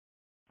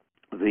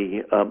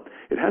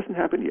 It hasn't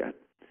happened yet,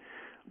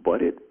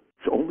 but it's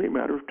only a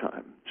matter of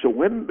time. So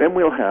then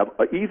we'll have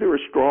either a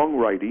strong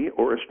righty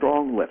or a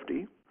strong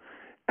lefty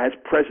as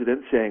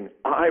president saying,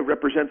 I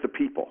represent the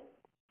people.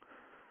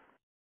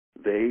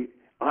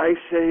 I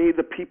say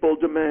the people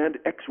demand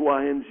X,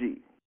 Y, and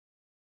Z.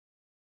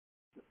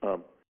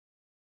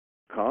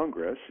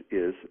 Congress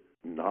is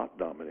not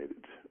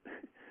dominated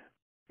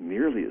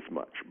nearly as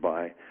much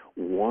by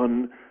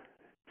one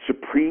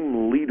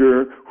supreme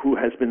leader who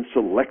has been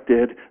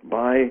selected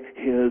by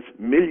his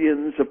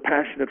millions of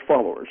passionate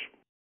followers,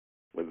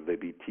 whether they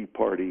be Tea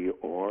Party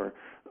or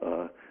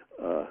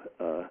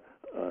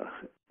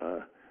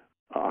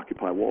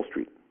Occupy Wall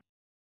Street.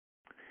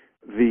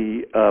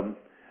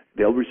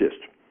 They'll resist,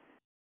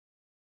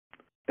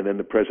 and then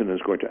the president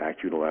is going to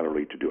act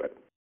unilaterally to do it.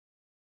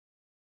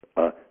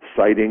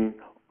 Citing,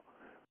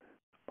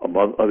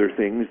 among other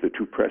things, the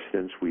two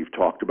precedents we've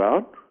talked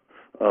about,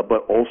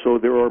 but also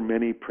there are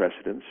many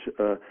precedents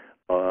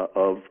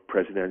of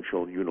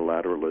presidential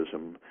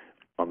unilateralism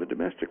on the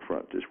domestic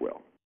front as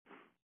well.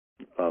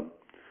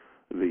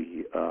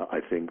 I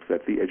think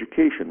that the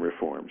education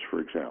reforms, for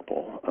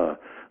example,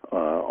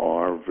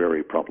 are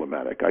very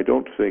problematic. I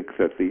don't think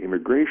that the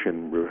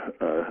immigration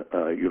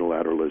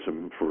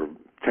unilateralism for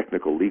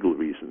technical legal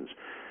reasons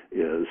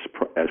is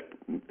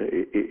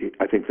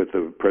I think that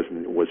the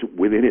president was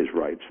within his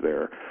rights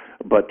there,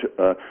 but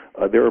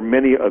there are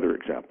many other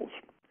examples.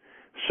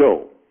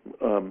 So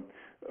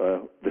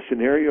the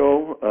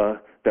scenario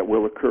that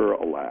will occur,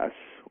 alas,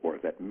 or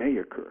that may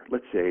occur,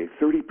 let's say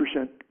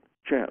 30%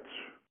 chance,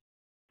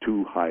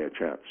 too high a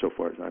chance so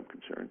far as I'm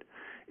concerned,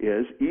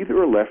 is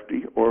either a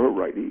lefty or a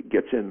righty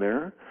gets in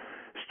there,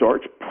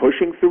 starts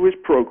pushing through his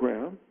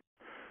program,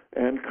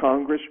 and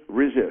Congress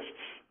resists.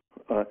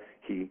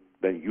 He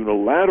then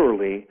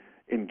unilaterally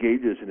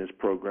engages in his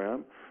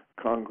program.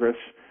 Congress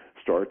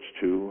starts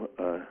to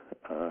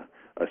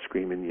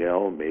scream and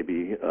yell,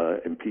 maybe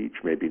impeach,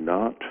 maybe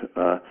not,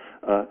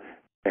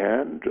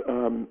 and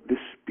this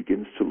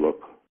begins to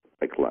look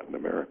like Latin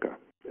America,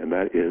 and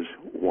that is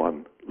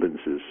Juan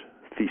Linz's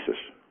thesis,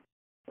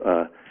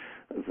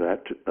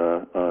 that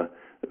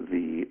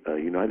the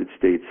United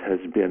States has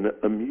been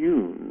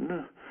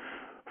immune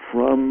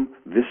from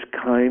this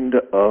kind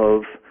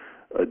of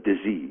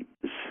disease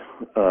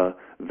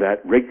that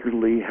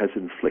regularly has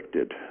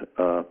inflicted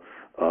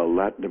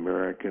Latin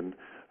American,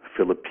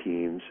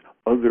 Philippines,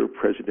 other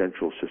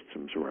presidential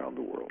systems around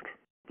the world.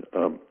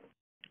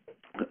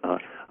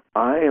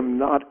 I am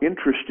not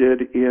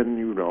interested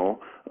in,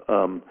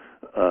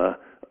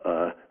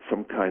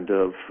 some kind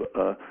of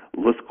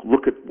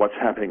look at what's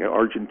happening in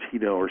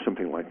Argentina or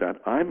something like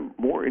that. I'm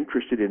more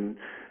interested in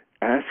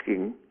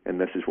asking, and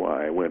this is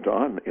why I went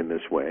on in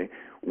this way,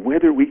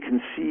 whether we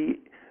can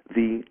see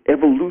the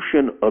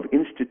evolution of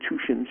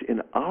institutions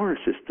in our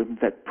system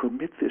that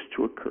permit this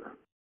to occur.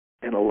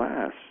 And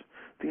alas,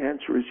 the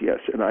answer is yes.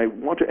 And I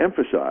want to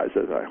emphasize,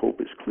 as I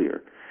hope is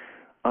clear,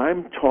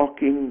 I'm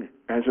talking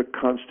as a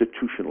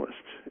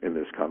constitutionalist in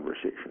this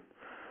conversation.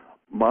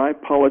 My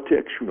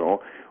politics,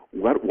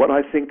 what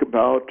I think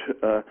about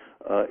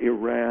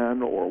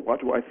Iran, or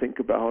what do I think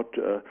about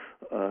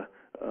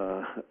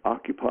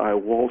Occupy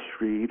Wall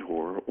Street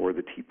or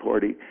the Tea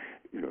Party,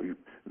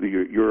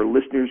 your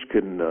listeners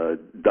can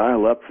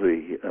dial up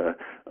the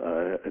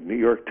New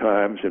York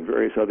Times and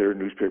various other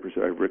newspapers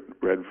that I've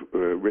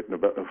written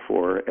about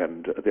before,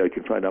 and they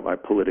can find out my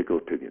political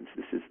opinions.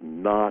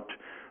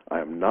 I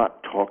am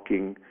not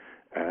talking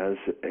as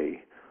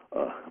a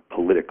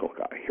political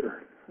guy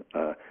here.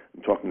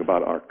 I'm talking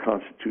about our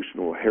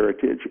constitutional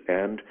heritage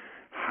and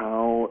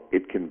how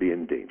it can be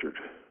endangered.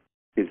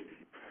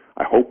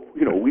 I hope,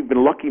 we've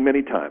been lucky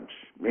many times.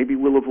 Maybe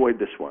we'll avoid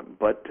this one,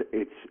 but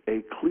it's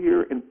a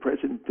clear and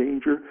present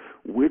danger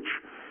which,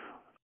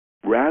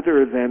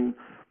 rather than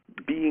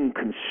being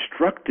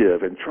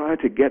constructive and trying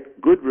to get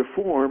good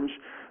reforms,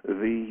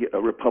 the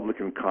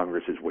Republican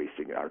Congress is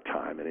wasting our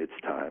time and its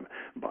time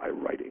by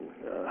writing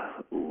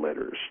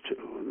letters to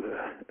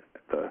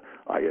the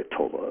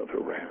Ayatollah of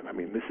Iran. I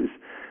mean, this is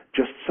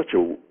just such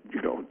a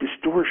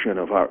distortion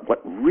of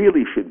what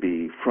really should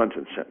be front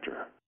and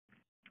center.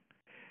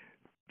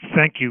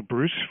 Thank you,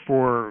 Bruce,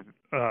 for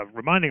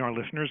reminding our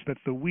listeners that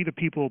the We the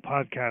People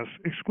podcast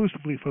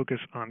exclusively focus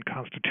on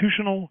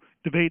constitutional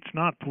debates,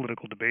 not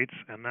political debates,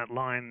 and that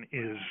line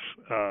is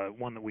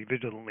one that we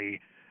vigilantly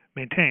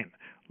maintain.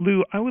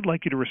 Lou, I would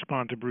like you to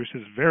respond to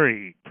Bruce's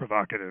very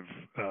provocative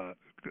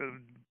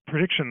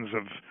predictions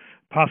of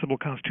possible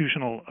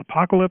constitutional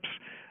apocalypse.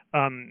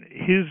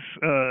 His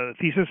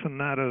thesis and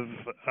that of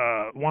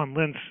Juan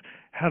Linz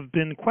have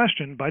been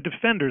questioned by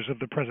defenders of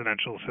the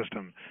presidential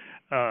system.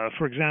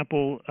 For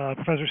example,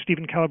 Professor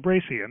Stephen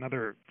Calabresi,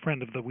 another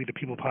friend of the We the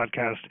People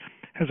podcast,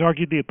 has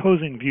argued the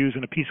opposing views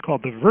in a piece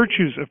called The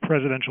Virtues of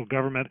Presidential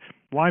Government,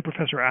 Why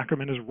Professor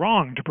Ackerman is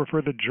Wrong to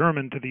Prefer the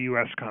German to the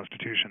U.S.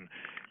 Constitution.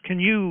 Can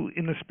you,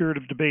 in the spirit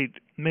of debate,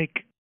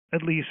 make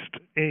at least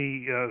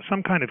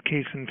some kind of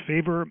case in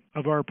favor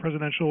of our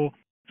presidential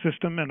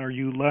system, and are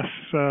you less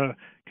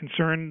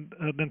concerned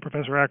than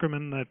Professor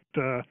Ackerman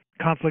that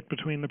conflict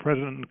between the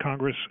President and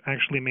Congress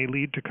actually may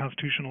lead to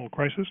constitutional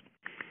crisis?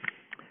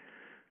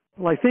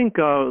 Well, I think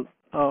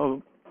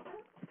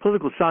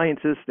political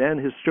scientists and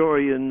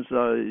historians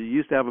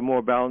used to have a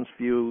more balanced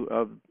view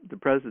of the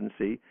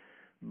presidency,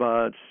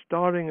 but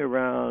starting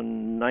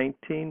around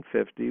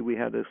 1950, we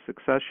had a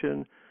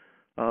succession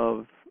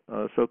of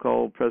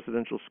so-called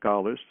presidential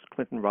scholars,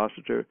 Clinton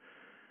Rossiter,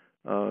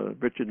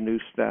 Richard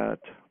Neustadt,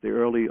 the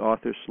early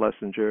Arthur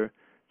Schlesinger,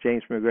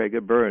 James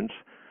McGregor Burns,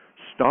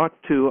 start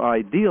to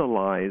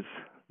idealize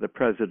the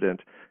president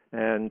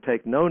and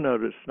take no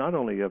notice not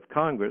only of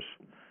Congress,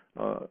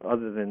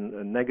 other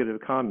than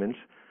negative comments,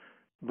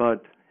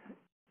 but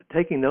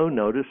taking no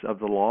notice of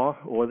the law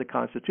or the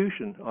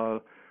Constitution.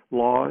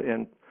 Law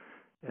and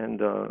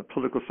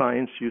political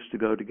science used to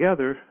go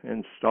together,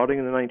 and starting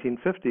in the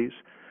 1950s,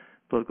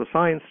 political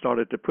science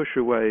started to push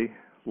away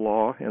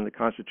law and the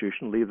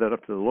Constitution, leave that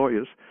up to the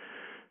lawyers.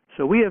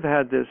 So we have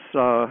had this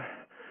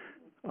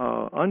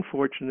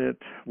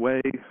unfortunate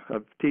way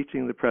of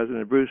teaching the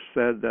president. Bruce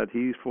said that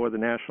he's for the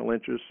national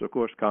interests. Of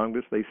course,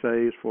 Congress, they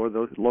say, is for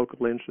the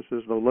local interests,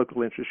 as though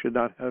local interests should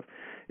not have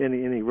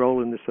any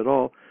role in this at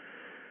all.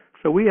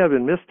 So we have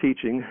been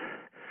misteaching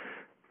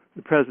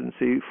the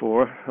presidency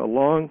for a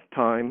long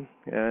time,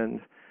 and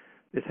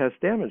it has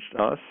damaged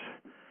us.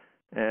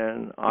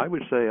 And I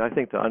would say, I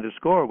think, to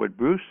underscore what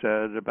Bruce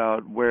said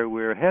about where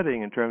we're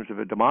heading in terms of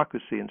a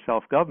democracy and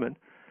self-government,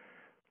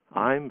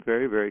 I'm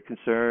very, very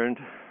concerned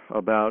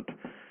about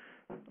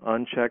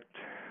unchecked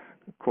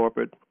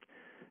corporate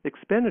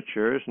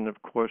expenditures. And,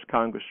 of course,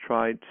 Congress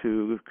tried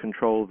to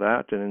control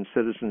that. And in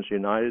Citizens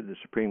United, the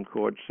Supreme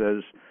Court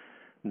says,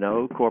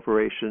 no,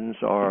 corporations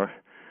are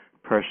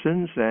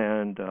persons,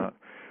 and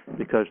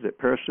because they're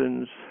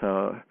persons,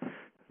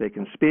 they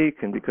can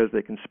speak, and because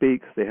they can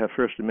speak, they have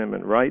First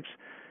Amendment rights.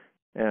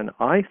 And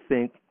I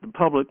think the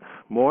public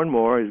more and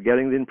more is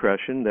getting the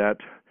impression that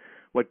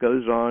what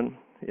goes on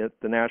at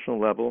the national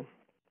level,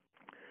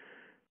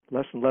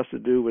 less and less to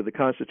do with the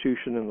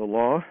Constitution and the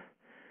law,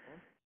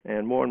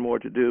 and more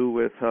to do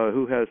with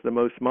who has the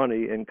most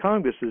money. And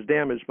Congress is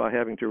damaged by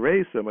having to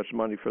raise so much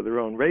money for their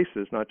own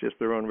races, not just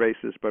their own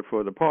races, but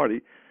for the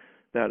party,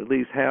 that at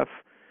least half,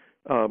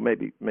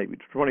 maybe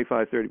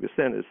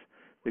 25-30% is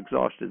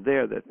exhausted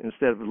there, that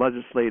instead of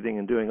legislating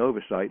and doing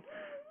oversight.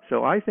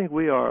 So I think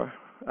we are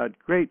at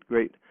great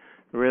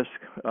risk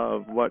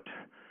of what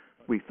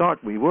we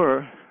thought we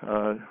were,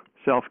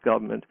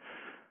 self-government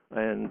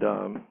and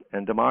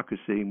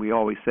democracy. We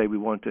always say we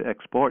want to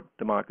export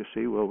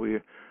democracy. Well,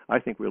 I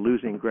think we're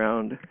losing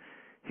ground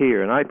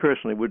here. And I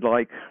personally would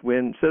like,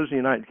 when Citizens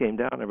United came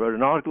down, I wrote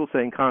an article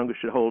saying Congress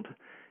should hold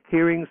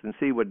hearings and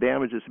see what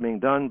damage is being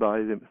done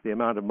by the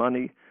amount of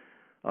money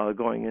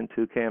going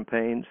into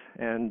campaigns,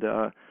 and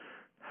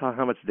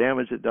how much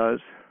damage it does,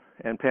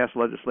 and pass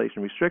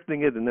legislation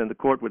restricting it. And then the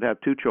court would have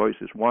two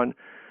choices: one,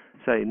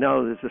 say,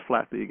 no, this is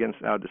flatly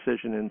against our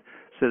decision in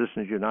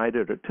Citizens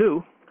United, or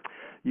two,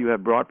 you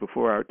have brought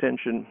before our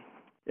attention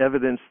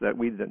evidence that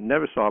we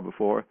never saw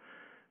before.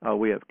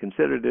 We have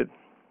considered it,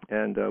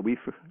 and we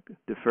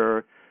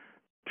defer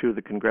to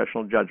the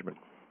congressional judgment.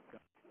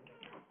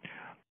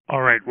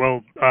 All right.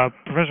 Well,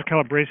 Professor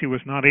Calabresi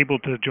was not able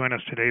to join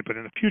us today, but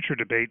in a future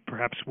debate,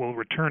 perhaps we'll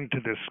return to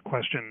this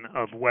question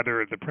of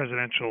whether the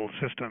presidential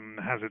system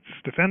has its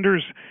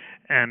defenders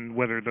and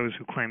whether those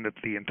who claim that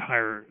the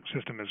entire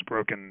system is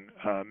broken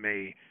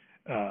may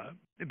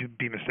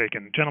be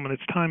mistaken. Gentlemen,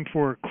 it's time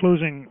for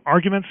closing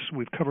arguments.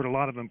 We've covered a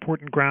lot of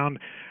important ground.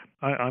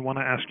 I want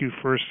to ask you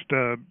first,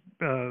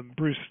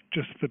 Bruce,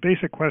 just the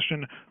basic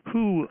question: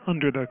 who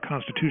under the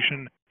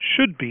Constitution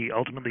should be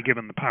ultimately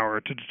given the power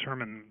to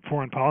determine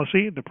foreign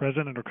policy, the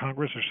President or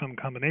Congress or some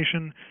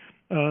combination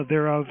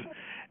thereof?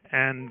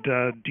 And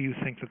do you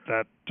think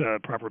that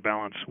proper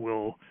balance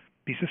will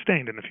be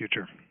sustained in the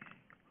future?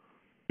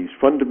 These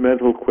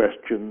fundamental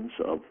questions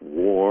of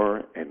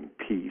war and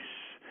peace,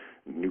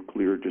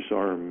 nuclear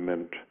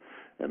disarmament,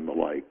 and the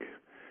like,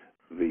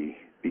 the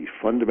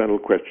fundamental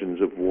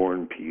questions of war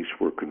and peace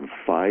were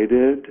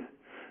confided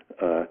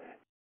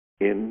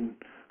in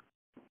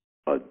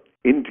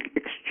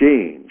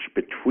exchange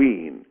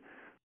between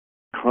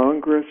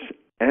Congress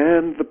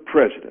and the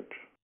President.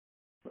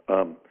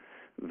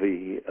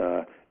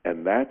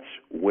 And that's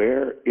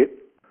where it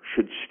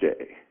should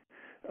stay.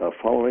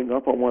 Following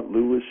up on what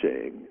Lou was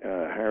saying,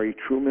 Harry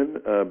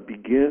Truman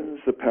begins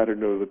the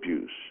pattern of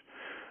abuse.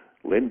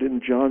 Lyndon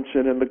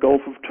Johnson and the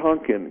Gulf of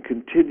Tonkin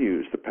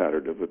continues the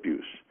pattern of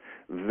abuse.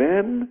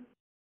 Then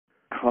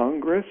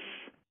Congress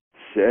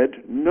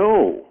said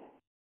no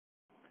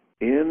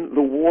in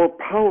the War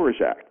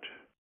Powers Act.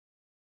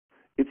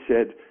 It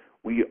said,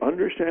 we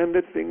understand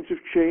that things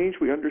have changed.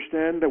 We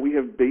understand that we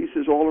have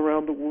bases all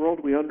around the world.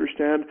 We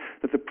understand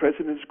that the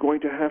President is going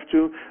to have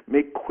to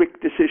make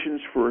quick decisions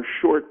for a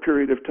short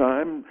period of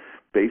time,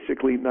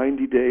 basically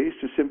 90 days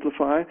to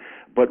simplify,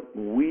 but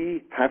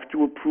we have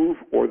to approve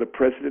or the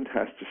President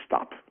has to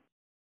stop.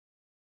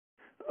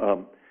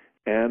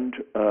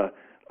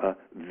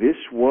 This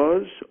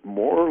was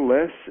more or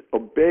less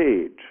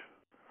obeyed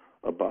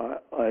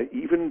by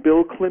even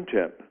Bill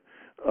Clinton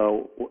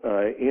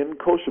in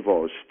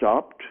Kosovo,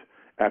 stopped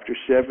after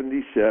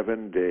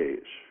 77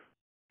 days,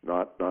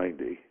 not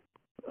 90.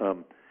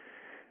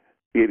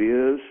 It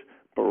is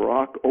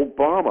Barack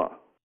Obama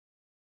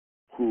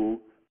who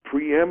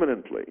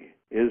preeminently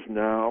is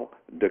now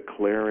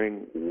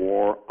declaring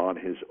war on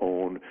his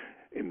own,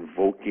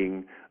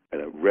 invoking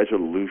a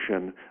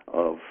resolution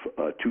of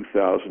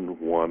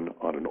 2001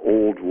 on an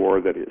old war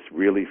that is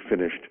really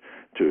finished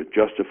to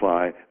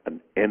justify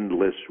an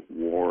endless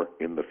war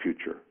in the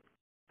future.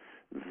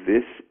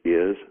 This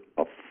is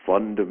a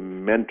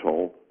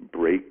fundamental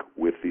break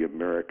with the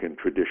American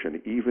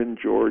tradition. Even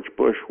George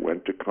Bush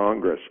went to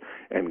Congress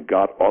and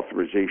got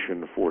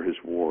authorization for his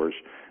wars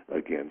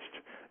against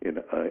in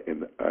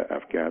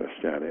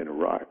Afghanistan and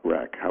Iraq.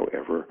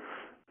 However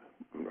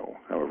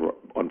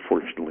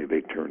unfortunately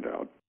they turned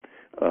out.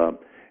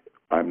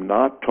 I'm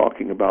not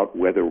talking about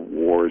whether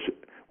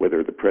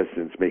the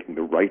president's making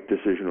the right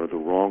decision or the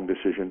wrong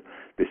decision.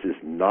 This is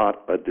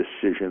not a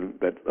decision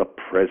that a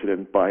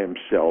president by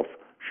himself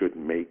should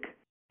make.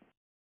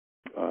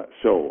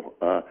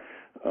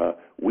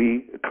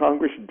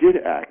 Congress did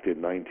act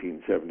in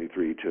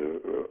 1973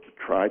 to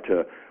try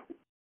to.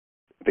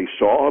 They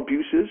saw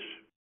abuses.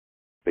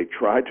 They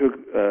tried to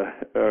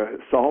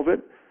solve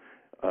it,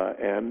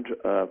 and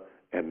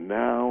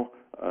now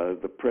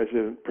the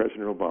President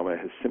Obama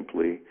has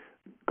simply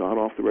gone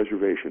off the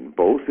reservation,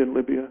 both in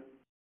Libya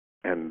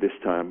and this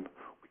time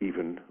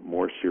even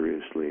more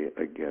seriously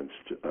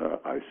against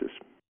ISIS.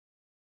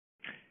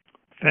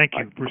 Thank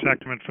you, Bruce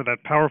Ackerman, for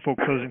that powerful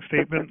closing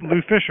statement.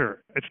 Lou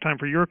Fisher, it's time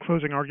for your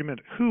closing argument.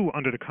 Who,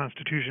 under the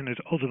Constitution, is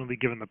ultimately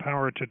given the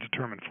power to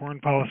determine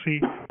foreign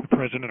policy, the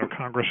President or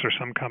Congress or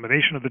some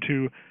combination of the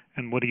two,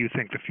 and what do you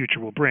think the future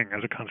will bring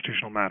as a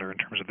constitutional matter in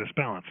terms of this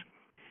balance?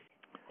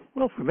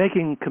 Well, for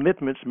making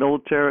commitments,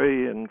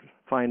 military and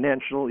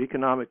financial,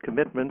 economic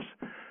commitments,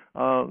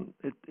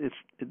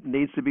 it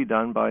needs to be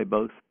done by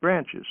both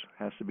branches.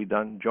 It has to be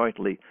done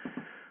jointly.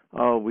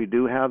 We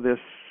do have this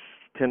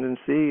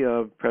tendency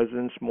of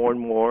presidents more and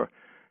more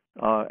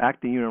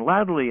acting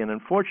unilaterally, and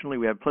unfortunately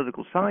we have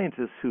political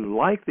scientists who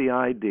like the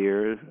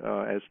idea,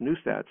 as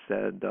Neustadt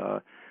said,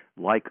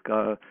 like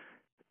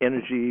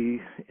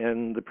energy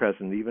in the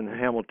president. Even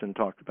Hamilton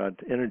talked about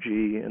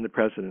energy in the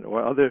president,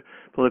 or other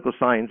political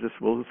scientists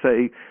will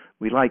say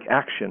we like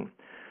action.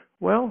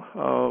 Well,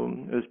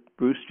 as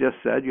Bruce just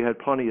said, you had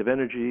plenty of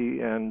energy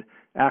and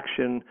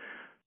action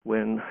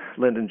when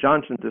Lyndon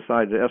Johnson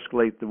decided to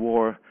escalate the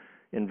war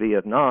in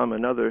Vietnam,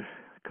 another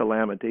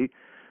calamity.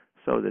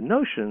 So the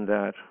notion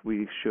that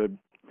we should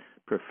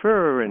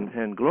prefer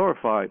and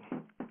glorify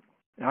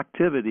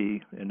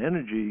activity and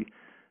energy,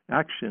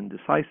 action,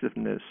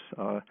 decisiveness,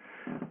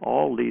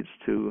 all leads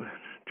to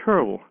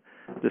terrible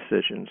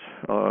decisions,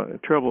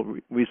 terrible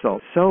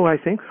results. So I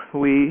think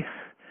we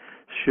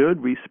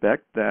should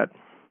respect that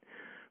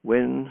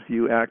when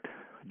you act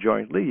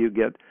jointly, you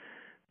get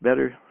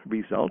better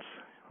results,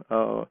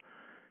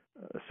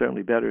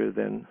 certainly better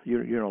than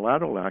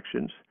unilateral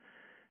actions.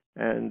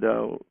 And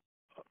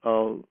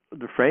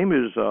the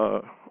framers,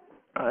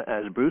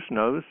 as Bruce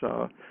knows,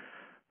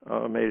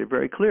 made it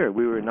very clear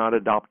we were not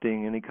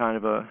adopting any kind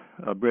of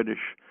a British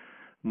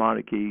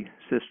monarchy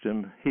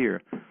system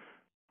here,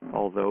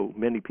 although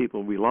many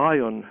people rely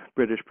on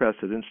British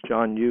precedents,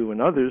 John Yoo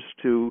and others,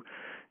 to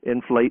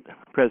inflate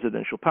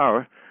presidential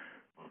power.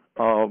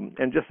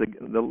 And just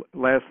the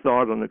last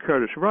thought on the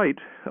Kurdish right,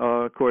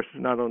 of course,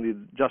 not only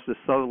did Justice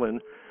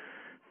Sutherland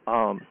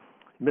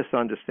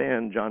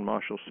misunderstand John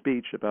Marshall's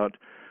speech about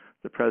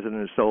the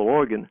president as sole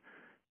organ,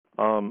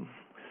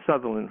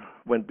 Sutherland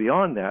went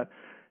beyond that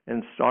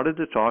and started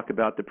to talk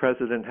about the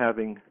president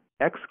having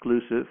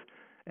exclusive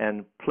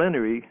and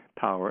plenary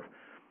power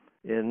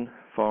in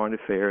foreign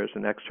affairs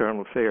and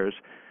external affairs.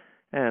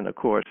 And, of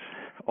course,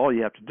 all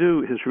you have to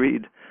do is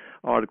read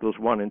Articles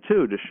 1 and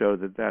 2 to show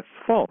that that's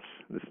false.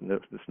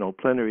 There's no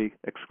plenary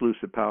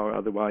exclusive power.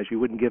 Otherwise, you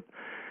wouldn't give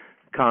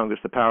Congress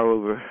the power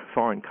over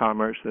foreign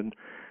commerce and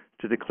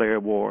to declare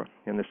war,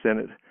 and the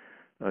Senate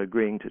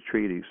agreeing to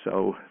treaties.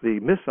 So the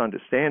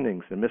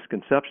misunderstandings and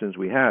misconceptions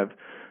we have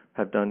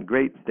done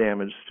great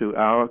damage to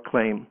our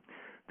claim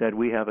that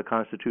we have a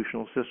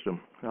constitutional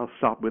system. I'll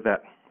stop with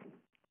that.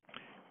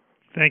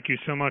 Thank you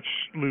so much,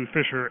 Lou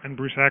Fisher and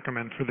Bruce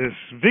Ackerman, for this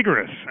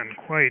vigorous and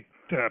quite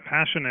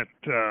passionate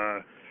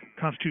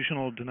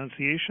constitutional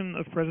denunciation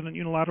of President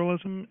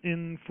unilateralism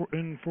in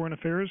foreign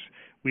affairs.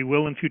 We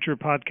will, in future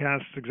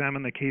podcasts,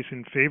 examine the case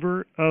in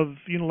favor of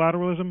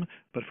unilateralism,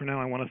 but for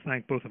now I want to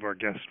thank both of our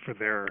guests for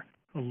their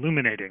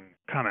illuminating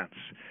comments.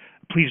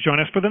 Please join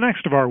us for the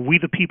next of our We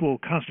the People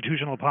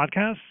constitutional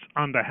podcasts.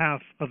 On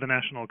behalf of the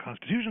National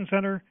Constitution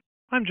Center,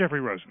 I'm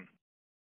Jeffrey Rosen.